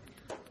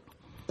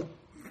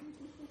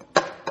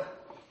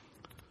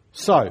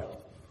 So,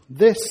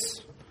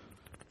 this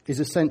is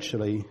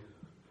essentially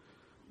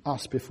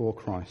us before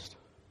Christ.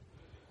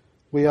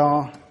 We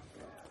are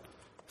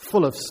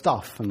full of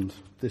stuff, and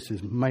this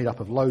is made up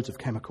of loads of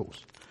chemicals.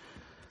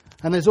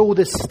 And there's all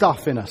this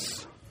stuff in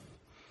us.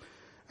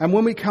 And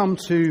when we come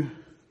to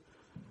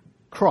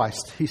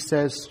Christ, he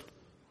says,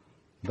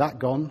 that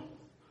gone,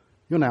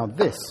 you're now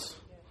this.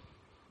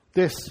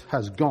 This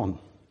has gone.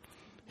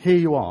 Here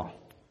you are.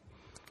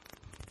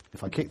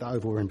 If I kick that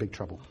over, we're in big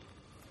trouble.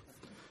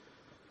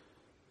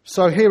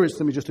 So here is,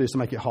 let me just do this to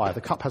make it higher.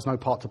 The cup has no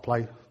part to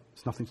play.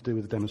 It's nothing to do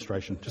with the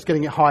demonstration. Just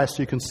getting it higher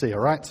so you can see, all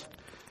right?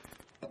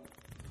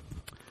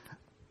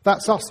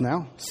 That's us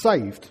now,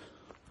 saved.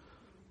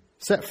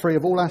 Set free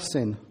of all our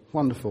sin.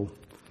 Wonderful.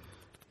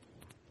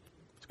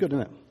 It's good,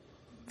 isn't it?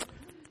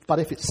 But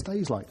if it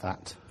stays like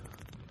that,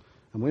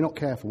 and we're not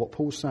careful, what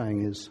Paul's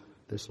saying is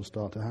this will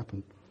start to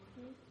happen.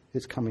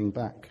 It's coming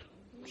back.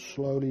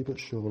 Slowly but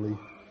surely.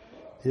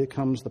 Here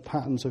comes the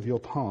patterns of your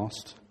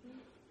past,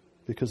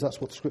 because that's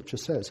what Scripture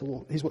says.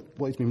 Well, here's what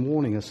he's been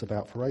warning us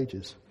about for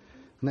ages.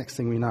 Next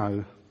thing we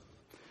know,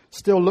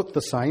 still look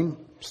the same,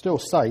 still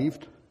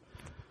saved,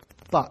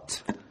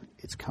 but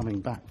it's coming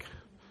back.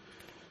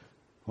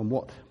 And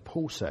what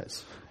Paul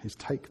says is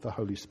take the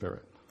Holy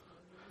Spirit.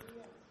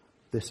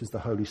 This is the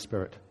Holy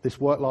Spirit. This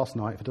worked last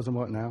night. If it doesn't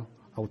work now,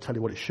 I will tell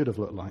you what it should have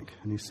looked like.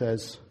 And he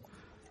says,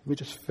 let me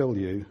just fill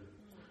you.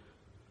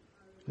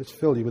 Let's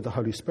fill you with the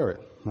Holy Spirit.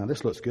 Now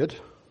this looks good,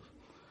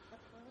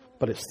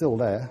 but it's still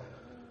there.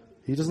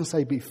 He doesn't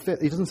say be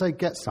fit. He doesn't say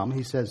get some.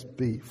 He says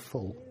be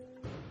full.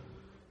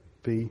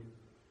 Be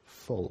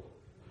full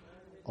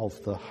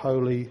of the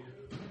Holy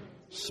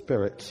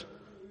Spirit.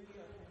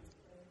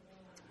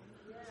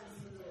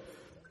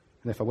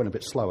 And if I went a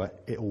bit slower,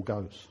 it all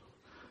goes.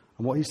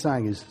 And what he's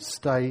saying is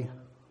stay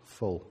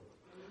full.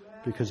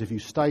 Because if you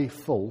stay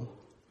full,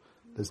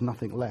 there's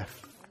nothing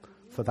left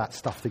for that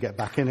stuff to get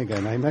back in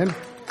again. Amen?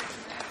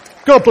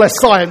 God bless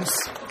science.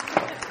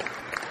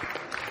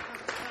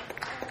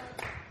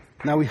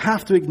 Now we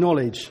have to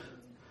acknowledge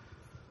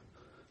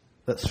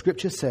that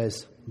Scripture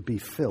says be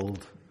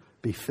filled.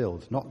 Be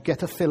filled. Not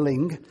get a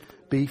filling.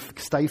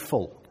 Stay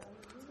full.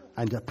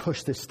 And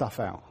push this stuff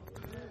out.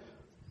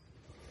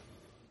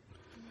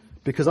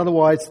 Because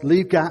otherwise,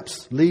 leave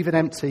gaps, leave it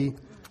empty,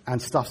 and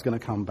stuff's going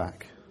to come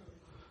back.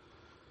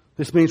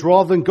 This means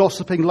rather than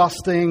gossiping,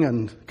 lusting,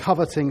 and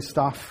coveting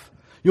stuff,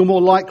 you're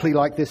more likely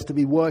like this to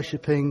be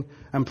worshipping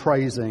and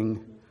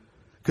praising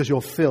because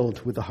you're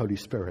filled with the Holy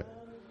Spirit.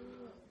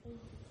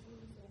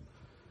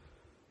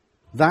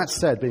 That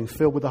said, being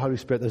filled with the Holy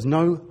Spirit, there's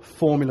no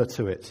formula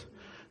to it.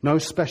 No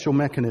special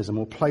mechanism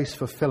or place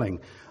for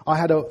filling. I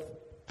had a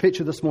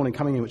picture this morning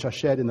coming in, which I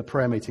shared in the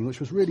prayer meeting, which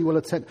was really well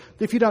attended.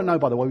 If you don't know,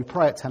 by the way, we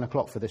pray at 10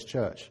 o'clock for this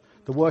church.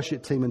 The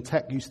worship team and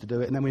tech used to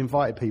do it, and then we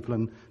invited people,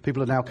 and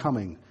people are now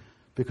coming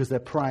because they're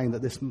praying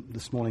that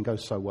this morning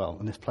goes so well,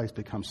 and this place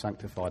becomes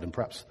sanctified, and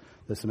perhaps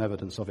there's some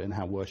evidence of it in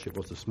how worship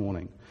was this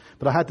morning.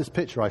 But I had this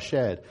picture I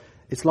shared.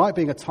 It's like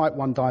being a type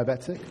 1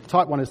 diabetic.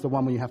 Type 1 is the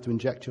one where you have to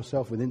inject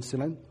yourself with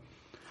insulin.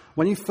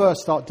 When you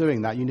first start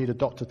doing that, you need a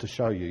doctor to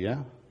show you,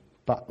 yeah?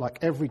 But like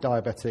every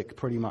diabetic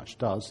pretty much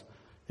does,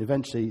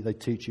 eventually they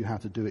teach you how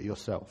to do it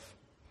yourself.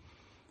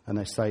 And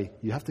they say,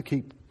 you have to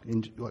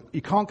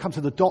you can't come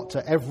to the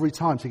doctor every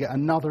time to get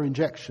another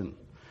injection.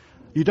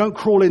 You don't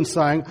crawl in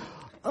saying,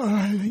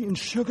 I'm eating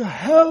sugar,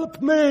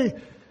 help me.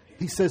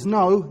 He says,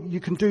 no, you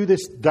can do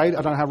this daily.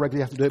 I don't know how regularly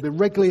you have to do it, but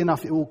regularly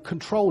enough, it will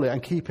control it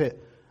and keep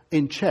it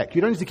in check.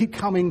 You don't need to keep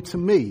coming to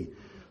me.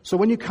 So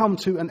when you come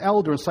to an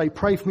elder and say,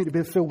 pray for me to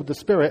be filled with the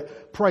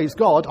Spirit, praise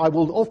God, I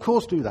will of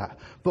course do that.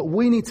 But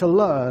we need to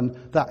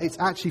learn that it's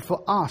actually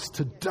for us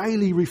to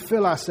daily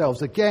refill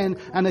ourselves again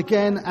and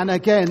again and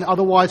again.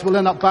 Otherwise we'll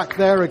end up back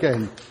there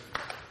again.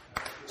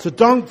 So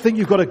don't think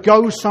you've got to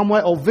go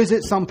somewhere or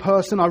visit some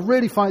person. I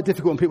really find it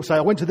difficult when people say,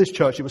 I went to this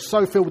church, it was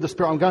so filled with the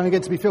Spirit, I'm going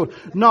again to be filled.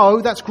 No,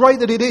 that's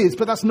great that it is,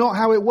 but that's not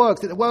how it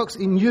works. It works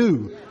in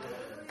you.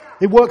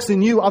 It works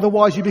in you,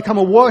 otherwise you become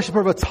a worshipper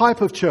of a type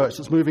of church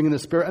that's moving in the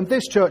Spirit. And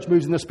this church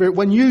moves in the Spirit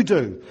when you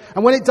do.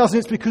 And when it doesn't,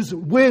 it's because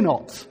we're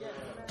not.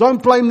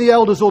 Don't blame the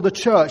elders or the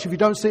church if you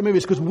don't see it moving.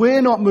 It's because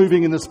we're not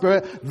moving in the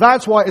Spirit.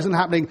 That's why it isn't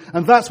happening.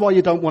 And that's why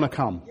you don't want to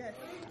come.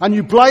 And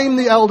you blame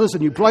the elders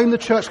and you blame the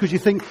church because you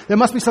think there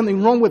must be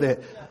something wrong with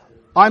it.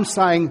 I'm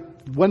saying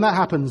when that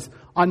happens,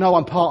 I know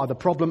I'm part of the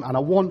problem and I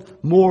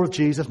want more of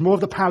Jesus, more of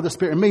the power of the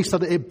Spirit in me so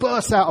that it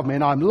bursts out of me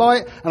and I'm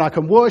light and I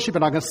can worship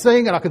and I can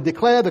sing and I can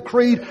declare the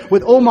creed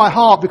with all my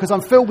heart because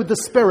I'm filled with the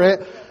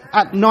Spirit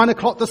at 9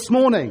 o'clock this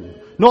morning.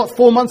 Not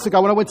 4 months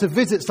ago when I went to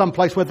visit some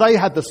place where they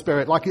had the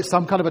Spirit like it's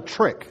some kind of a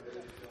trick.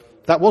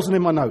 That wasn't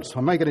in my notes.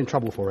 I may get in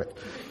trouble for it.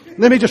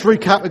 Let me just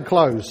recap and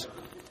close.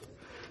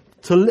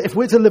 If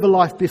we're to live a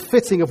life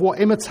befitting of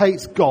what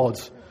imitates God,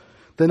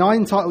 then I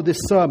entitled this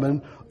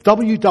sermon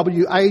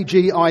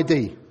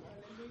WWAGID.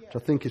 I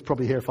think is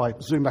probably here if I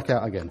zoom back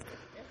out again. Do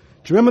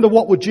you remember the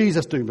What Would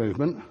Jesus Do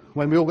movement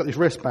when we all got these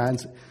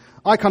wristbands?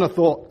 I kind of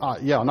thought,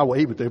 yeah, I know what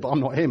he would do, but I'm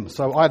not him.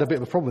 So I had a bit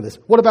of a problem with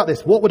this. What about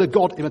this? What would a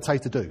God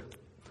imitator do?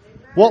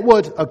 What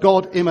would a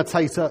God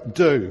imitator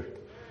do?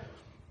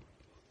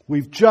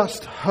 We've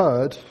just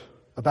heard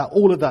about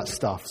all of that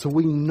stuff, so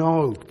we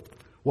know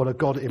what a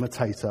God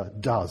imitator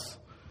does.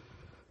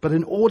 But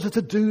in order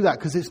to do that,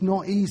 because it's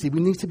not easy,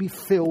 we need to be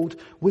filled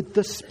with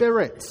the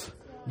Spirit.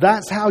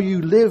 That's how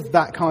you live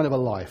that kind of a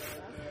life.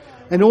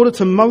 In order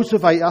to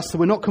motivate us so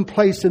we're not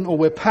complacent or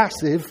we're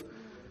passive,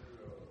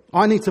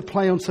 I need to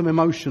play on some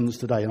emotions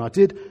today. And I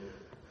did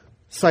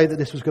say that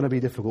this was going to be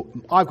difficult.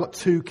 I've got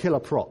 2 killer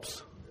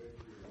props.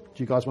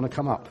 Do you guys want to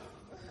come up?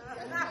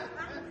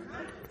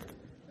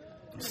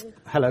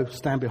 Hello,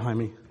 stand behind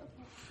me.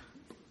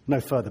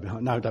 No further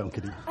behind. No, don't, I'm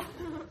kidding.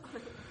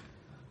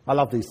 I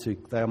love these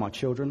 2. They are my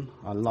children.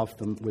 I love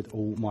them with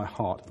all my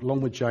heart. Along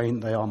with Jane,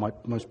 they are my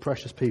most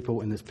precious people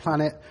in this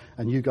planet,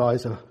 and you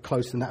guys are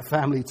close in that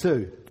family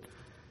too.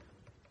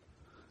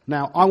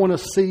 Now, I want to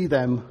see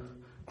them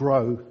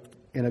grow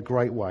in a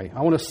great way.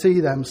 I want to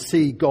see them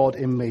see God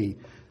in me,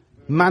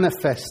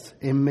 manifest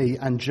in me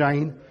and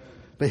Jane.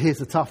 But here's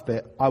the tough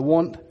bit. I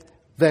want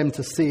them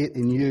to see it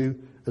in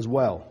you as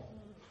well.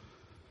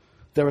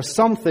 There are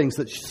some things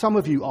that some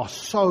of you are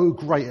so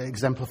great at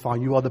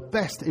exemplifying. You are the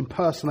best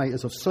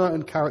impersonators of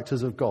certain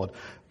characters of God.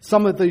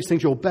 Some of these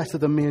things you're better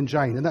than me and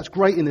Jane, and that's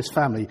great in this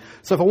family.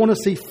 So if I want to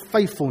see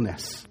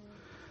faithfulness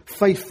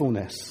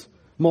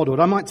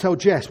modelled, I might tell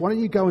Jess, why don't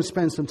you go and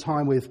spend some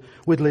time with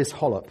Liz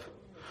Hollop?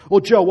 Or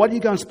Joe, why don't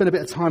you go and spend a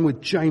bit of time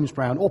with James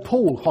Brown? Or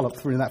Paul Hollop,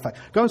 through in that fact.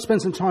 Go and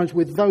spend some time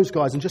with those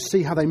guys and just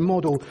see how they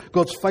model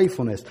God's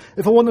faithfulness.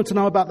 If I want them to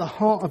know about the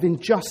heart of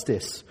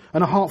injustice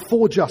and a heart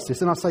for justice,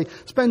 then I say,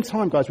 spend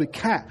time, guys, with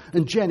Kat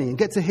and Jenny and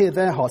get to hear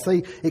their hearts.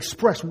 They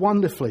express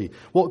wonderfully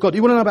what God...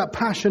 You want to know about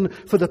passion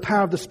for the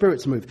power of the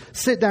Spirit to move?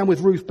 Sit down with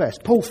Ruth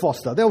Best, Paul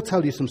Foster. They'll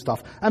tell you some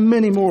stuff. And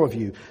many more of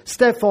you.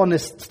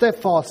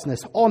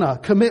 Steadfastness, honour,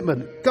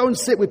 commitment. Go and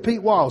sit with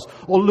Pete Wiles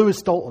or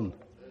Lewis Dalton.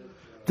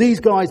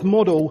 These guys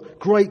model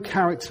great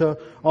character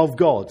of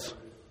God.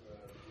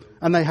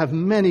 And they have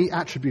many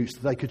attributes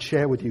that they could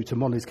share with you to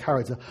model his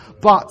character.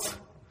 But,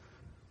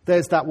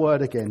 there's that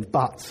word again,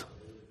 but.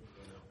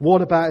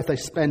 What about if they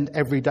spend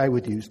every day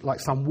with you, like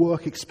some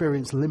work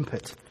experience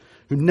limpet,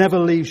 who never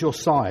leaves your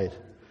side?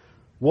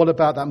 What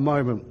about that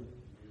moment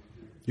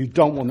you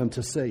don't want them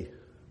to see?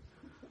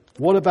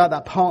 What about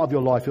that part of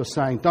your life you're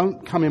saying,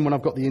 don't come in when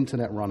I've got the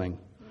internet running?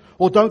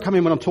 Or don't come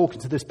in when I'm talking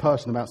to this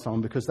person about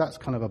someone, because that's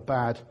kind of a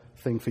bad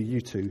thing for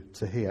you two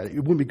to hear. It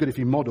wouldn't be good if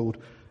you modelled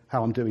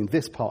how I'm doing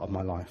this part of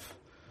my life.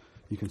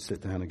 You can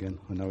sit down again.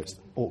 I know it's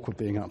awkward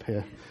being up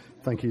here.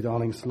 Thank you,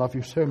 darlings. Love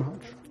you so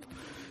much.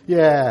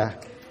 Yeah.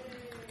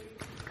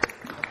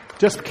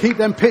 Just keep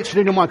them pictured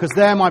in your mind, because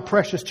they're my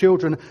precious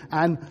children,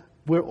 and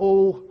we're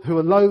all who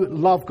are low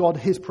love God,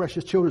 his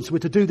precious children. So we're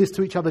to do this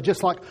to each other,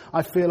 just like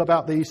I feel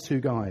about these two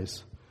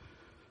guys.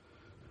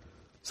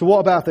 So what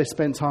about if they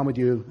spent time with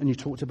you and you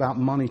talked about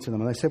money to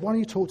them, and they said, why don't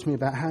you talk to me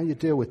about how you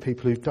deal with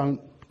people who you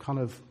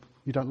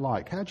don't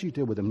like? How do you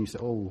deal with them? And you say,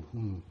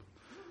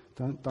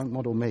 don't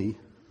model me.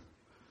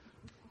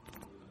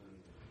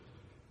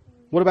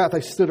 What about if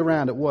they stood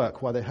around at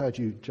work while they heard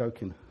you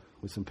joking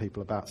with some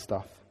people about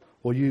stuff,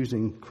 or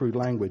using crude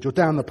language, or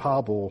down the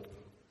pub, or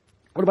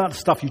what about the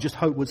stuff you just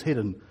hoped was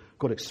hidden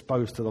got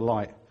exposed to the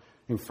light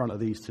in front of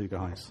these two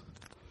guys?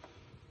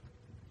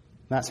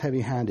 That's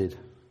heavy-handed.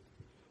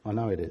 I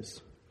know it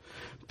is.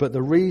 But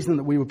the reason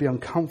that we would be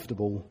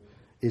uncomfortable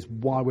is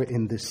why we're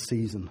in this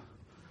season.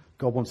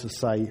 God wants to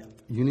say,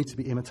 you need to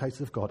be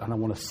imitators of God, and I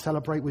want to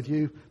celebrate with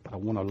you, but I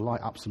want to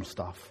light up some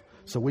stuff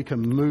so we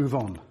can move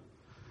on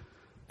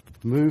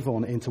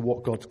into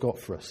what God's got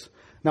for us.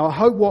 Now, I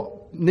hope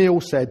what Neil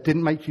said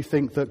didn't make you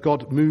think that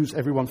God moves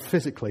everyone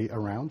physically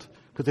around,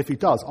 because if he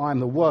does, I am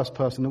the worst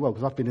person in the world,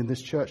 because I've been in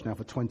this church now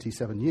for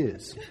 27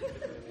 years.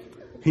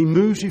 He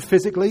moves you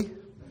physically,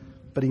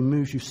 but he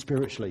moves you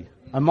spiritually.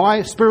 And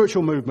my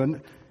spiritual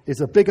movement is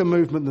a bigger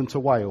movement than to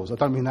Wales. I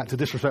don't mean that to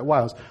disrespect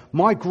Wales.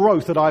 My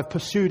growth that I've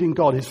pursued in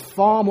God is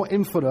far more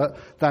infinite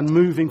than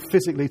moving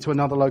physically to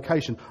another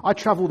location. I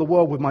travel the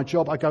world with my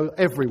job. I go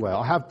everywhere.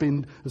 I have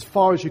been as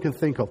far as you can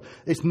think of.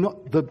 It's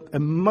not the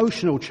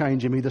emotional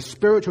change in me, the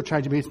spiritual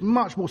change in me. It's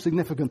much more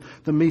significant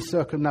than me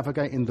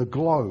circumnavigating the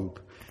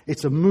globe.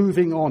 It's a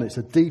moving on. It's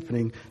a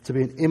deepening to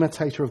be an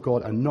imitator of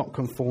God and not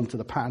conform to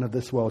the pattern of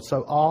this world.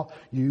 So are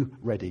you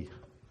ready?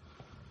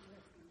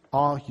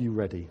 Are you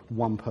ready?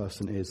 One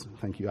person is.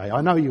 Thank you, A.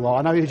 I know you are.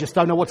 I know you just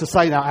don't know what to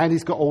say now.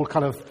 Andy's got all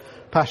kind of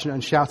passionate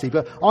and shouty.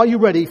 But are you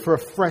ready for a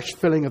fresh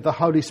filling of the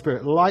Holy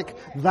Spirit? Like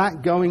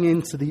that going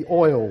into the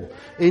oil,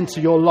 into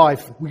your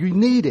life. You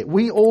need it.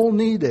 We all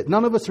need it.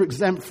 None of us are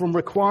exempt from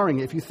requiring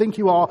it. If you think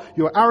you are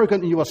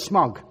arrogant and you are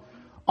smug.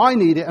 I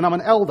need it, and I'm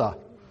an elder.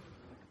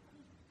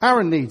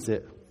 Aaron needs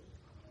it.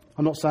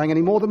 I'm not saying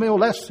any more than me or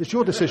less. It's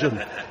your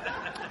decision.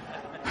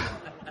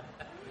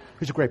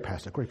 He's a great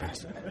pastor.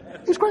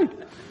 He's great.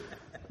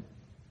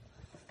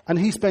 And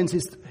he spends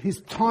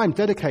his time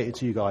dedicated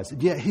to you guys.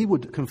 And yet he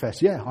would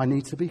confess, I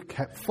need to be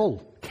kept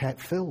full, kept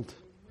filled.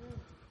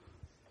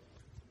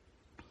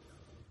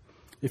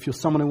 If you're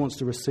someone who wants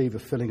to receive a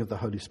filling of the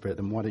Holy Spirit,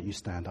 then why don't you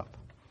stand up?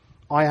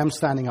 I am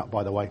standing up,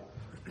 by the way.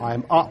 I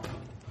am up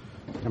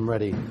and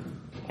ready.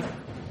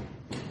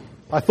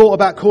 I thought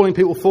about calling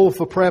people forward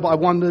for prayer, but I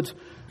wondered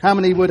how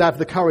many would have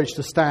the courage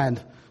to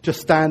stand.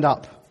 Just stand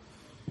up.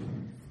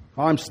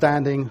 I'm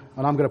standing,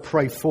 and I'm going to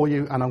pray for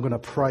you, and I'm going to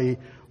pray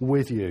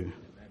with you.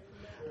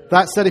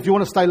 That said, if you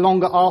want to stay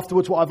longer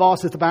afterwards, what I've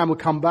asked is the band would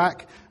come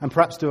back and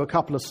perhaps do a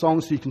couple of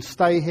songs so you can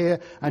stay here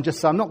and just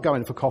say, I'm not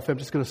going for coffee, I'm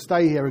just going to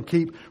stay here and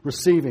keep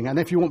receiving. And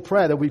if you want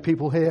prayer, there'll be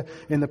people here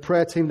in the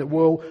prayer team that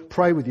will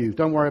pray with you.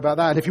 Don't worry about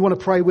that. And if you want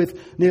to pray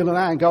with Neil and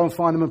Anne, go and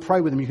find them and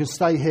pray with them. You can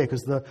stay here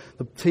because the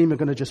team are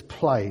going to just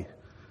play.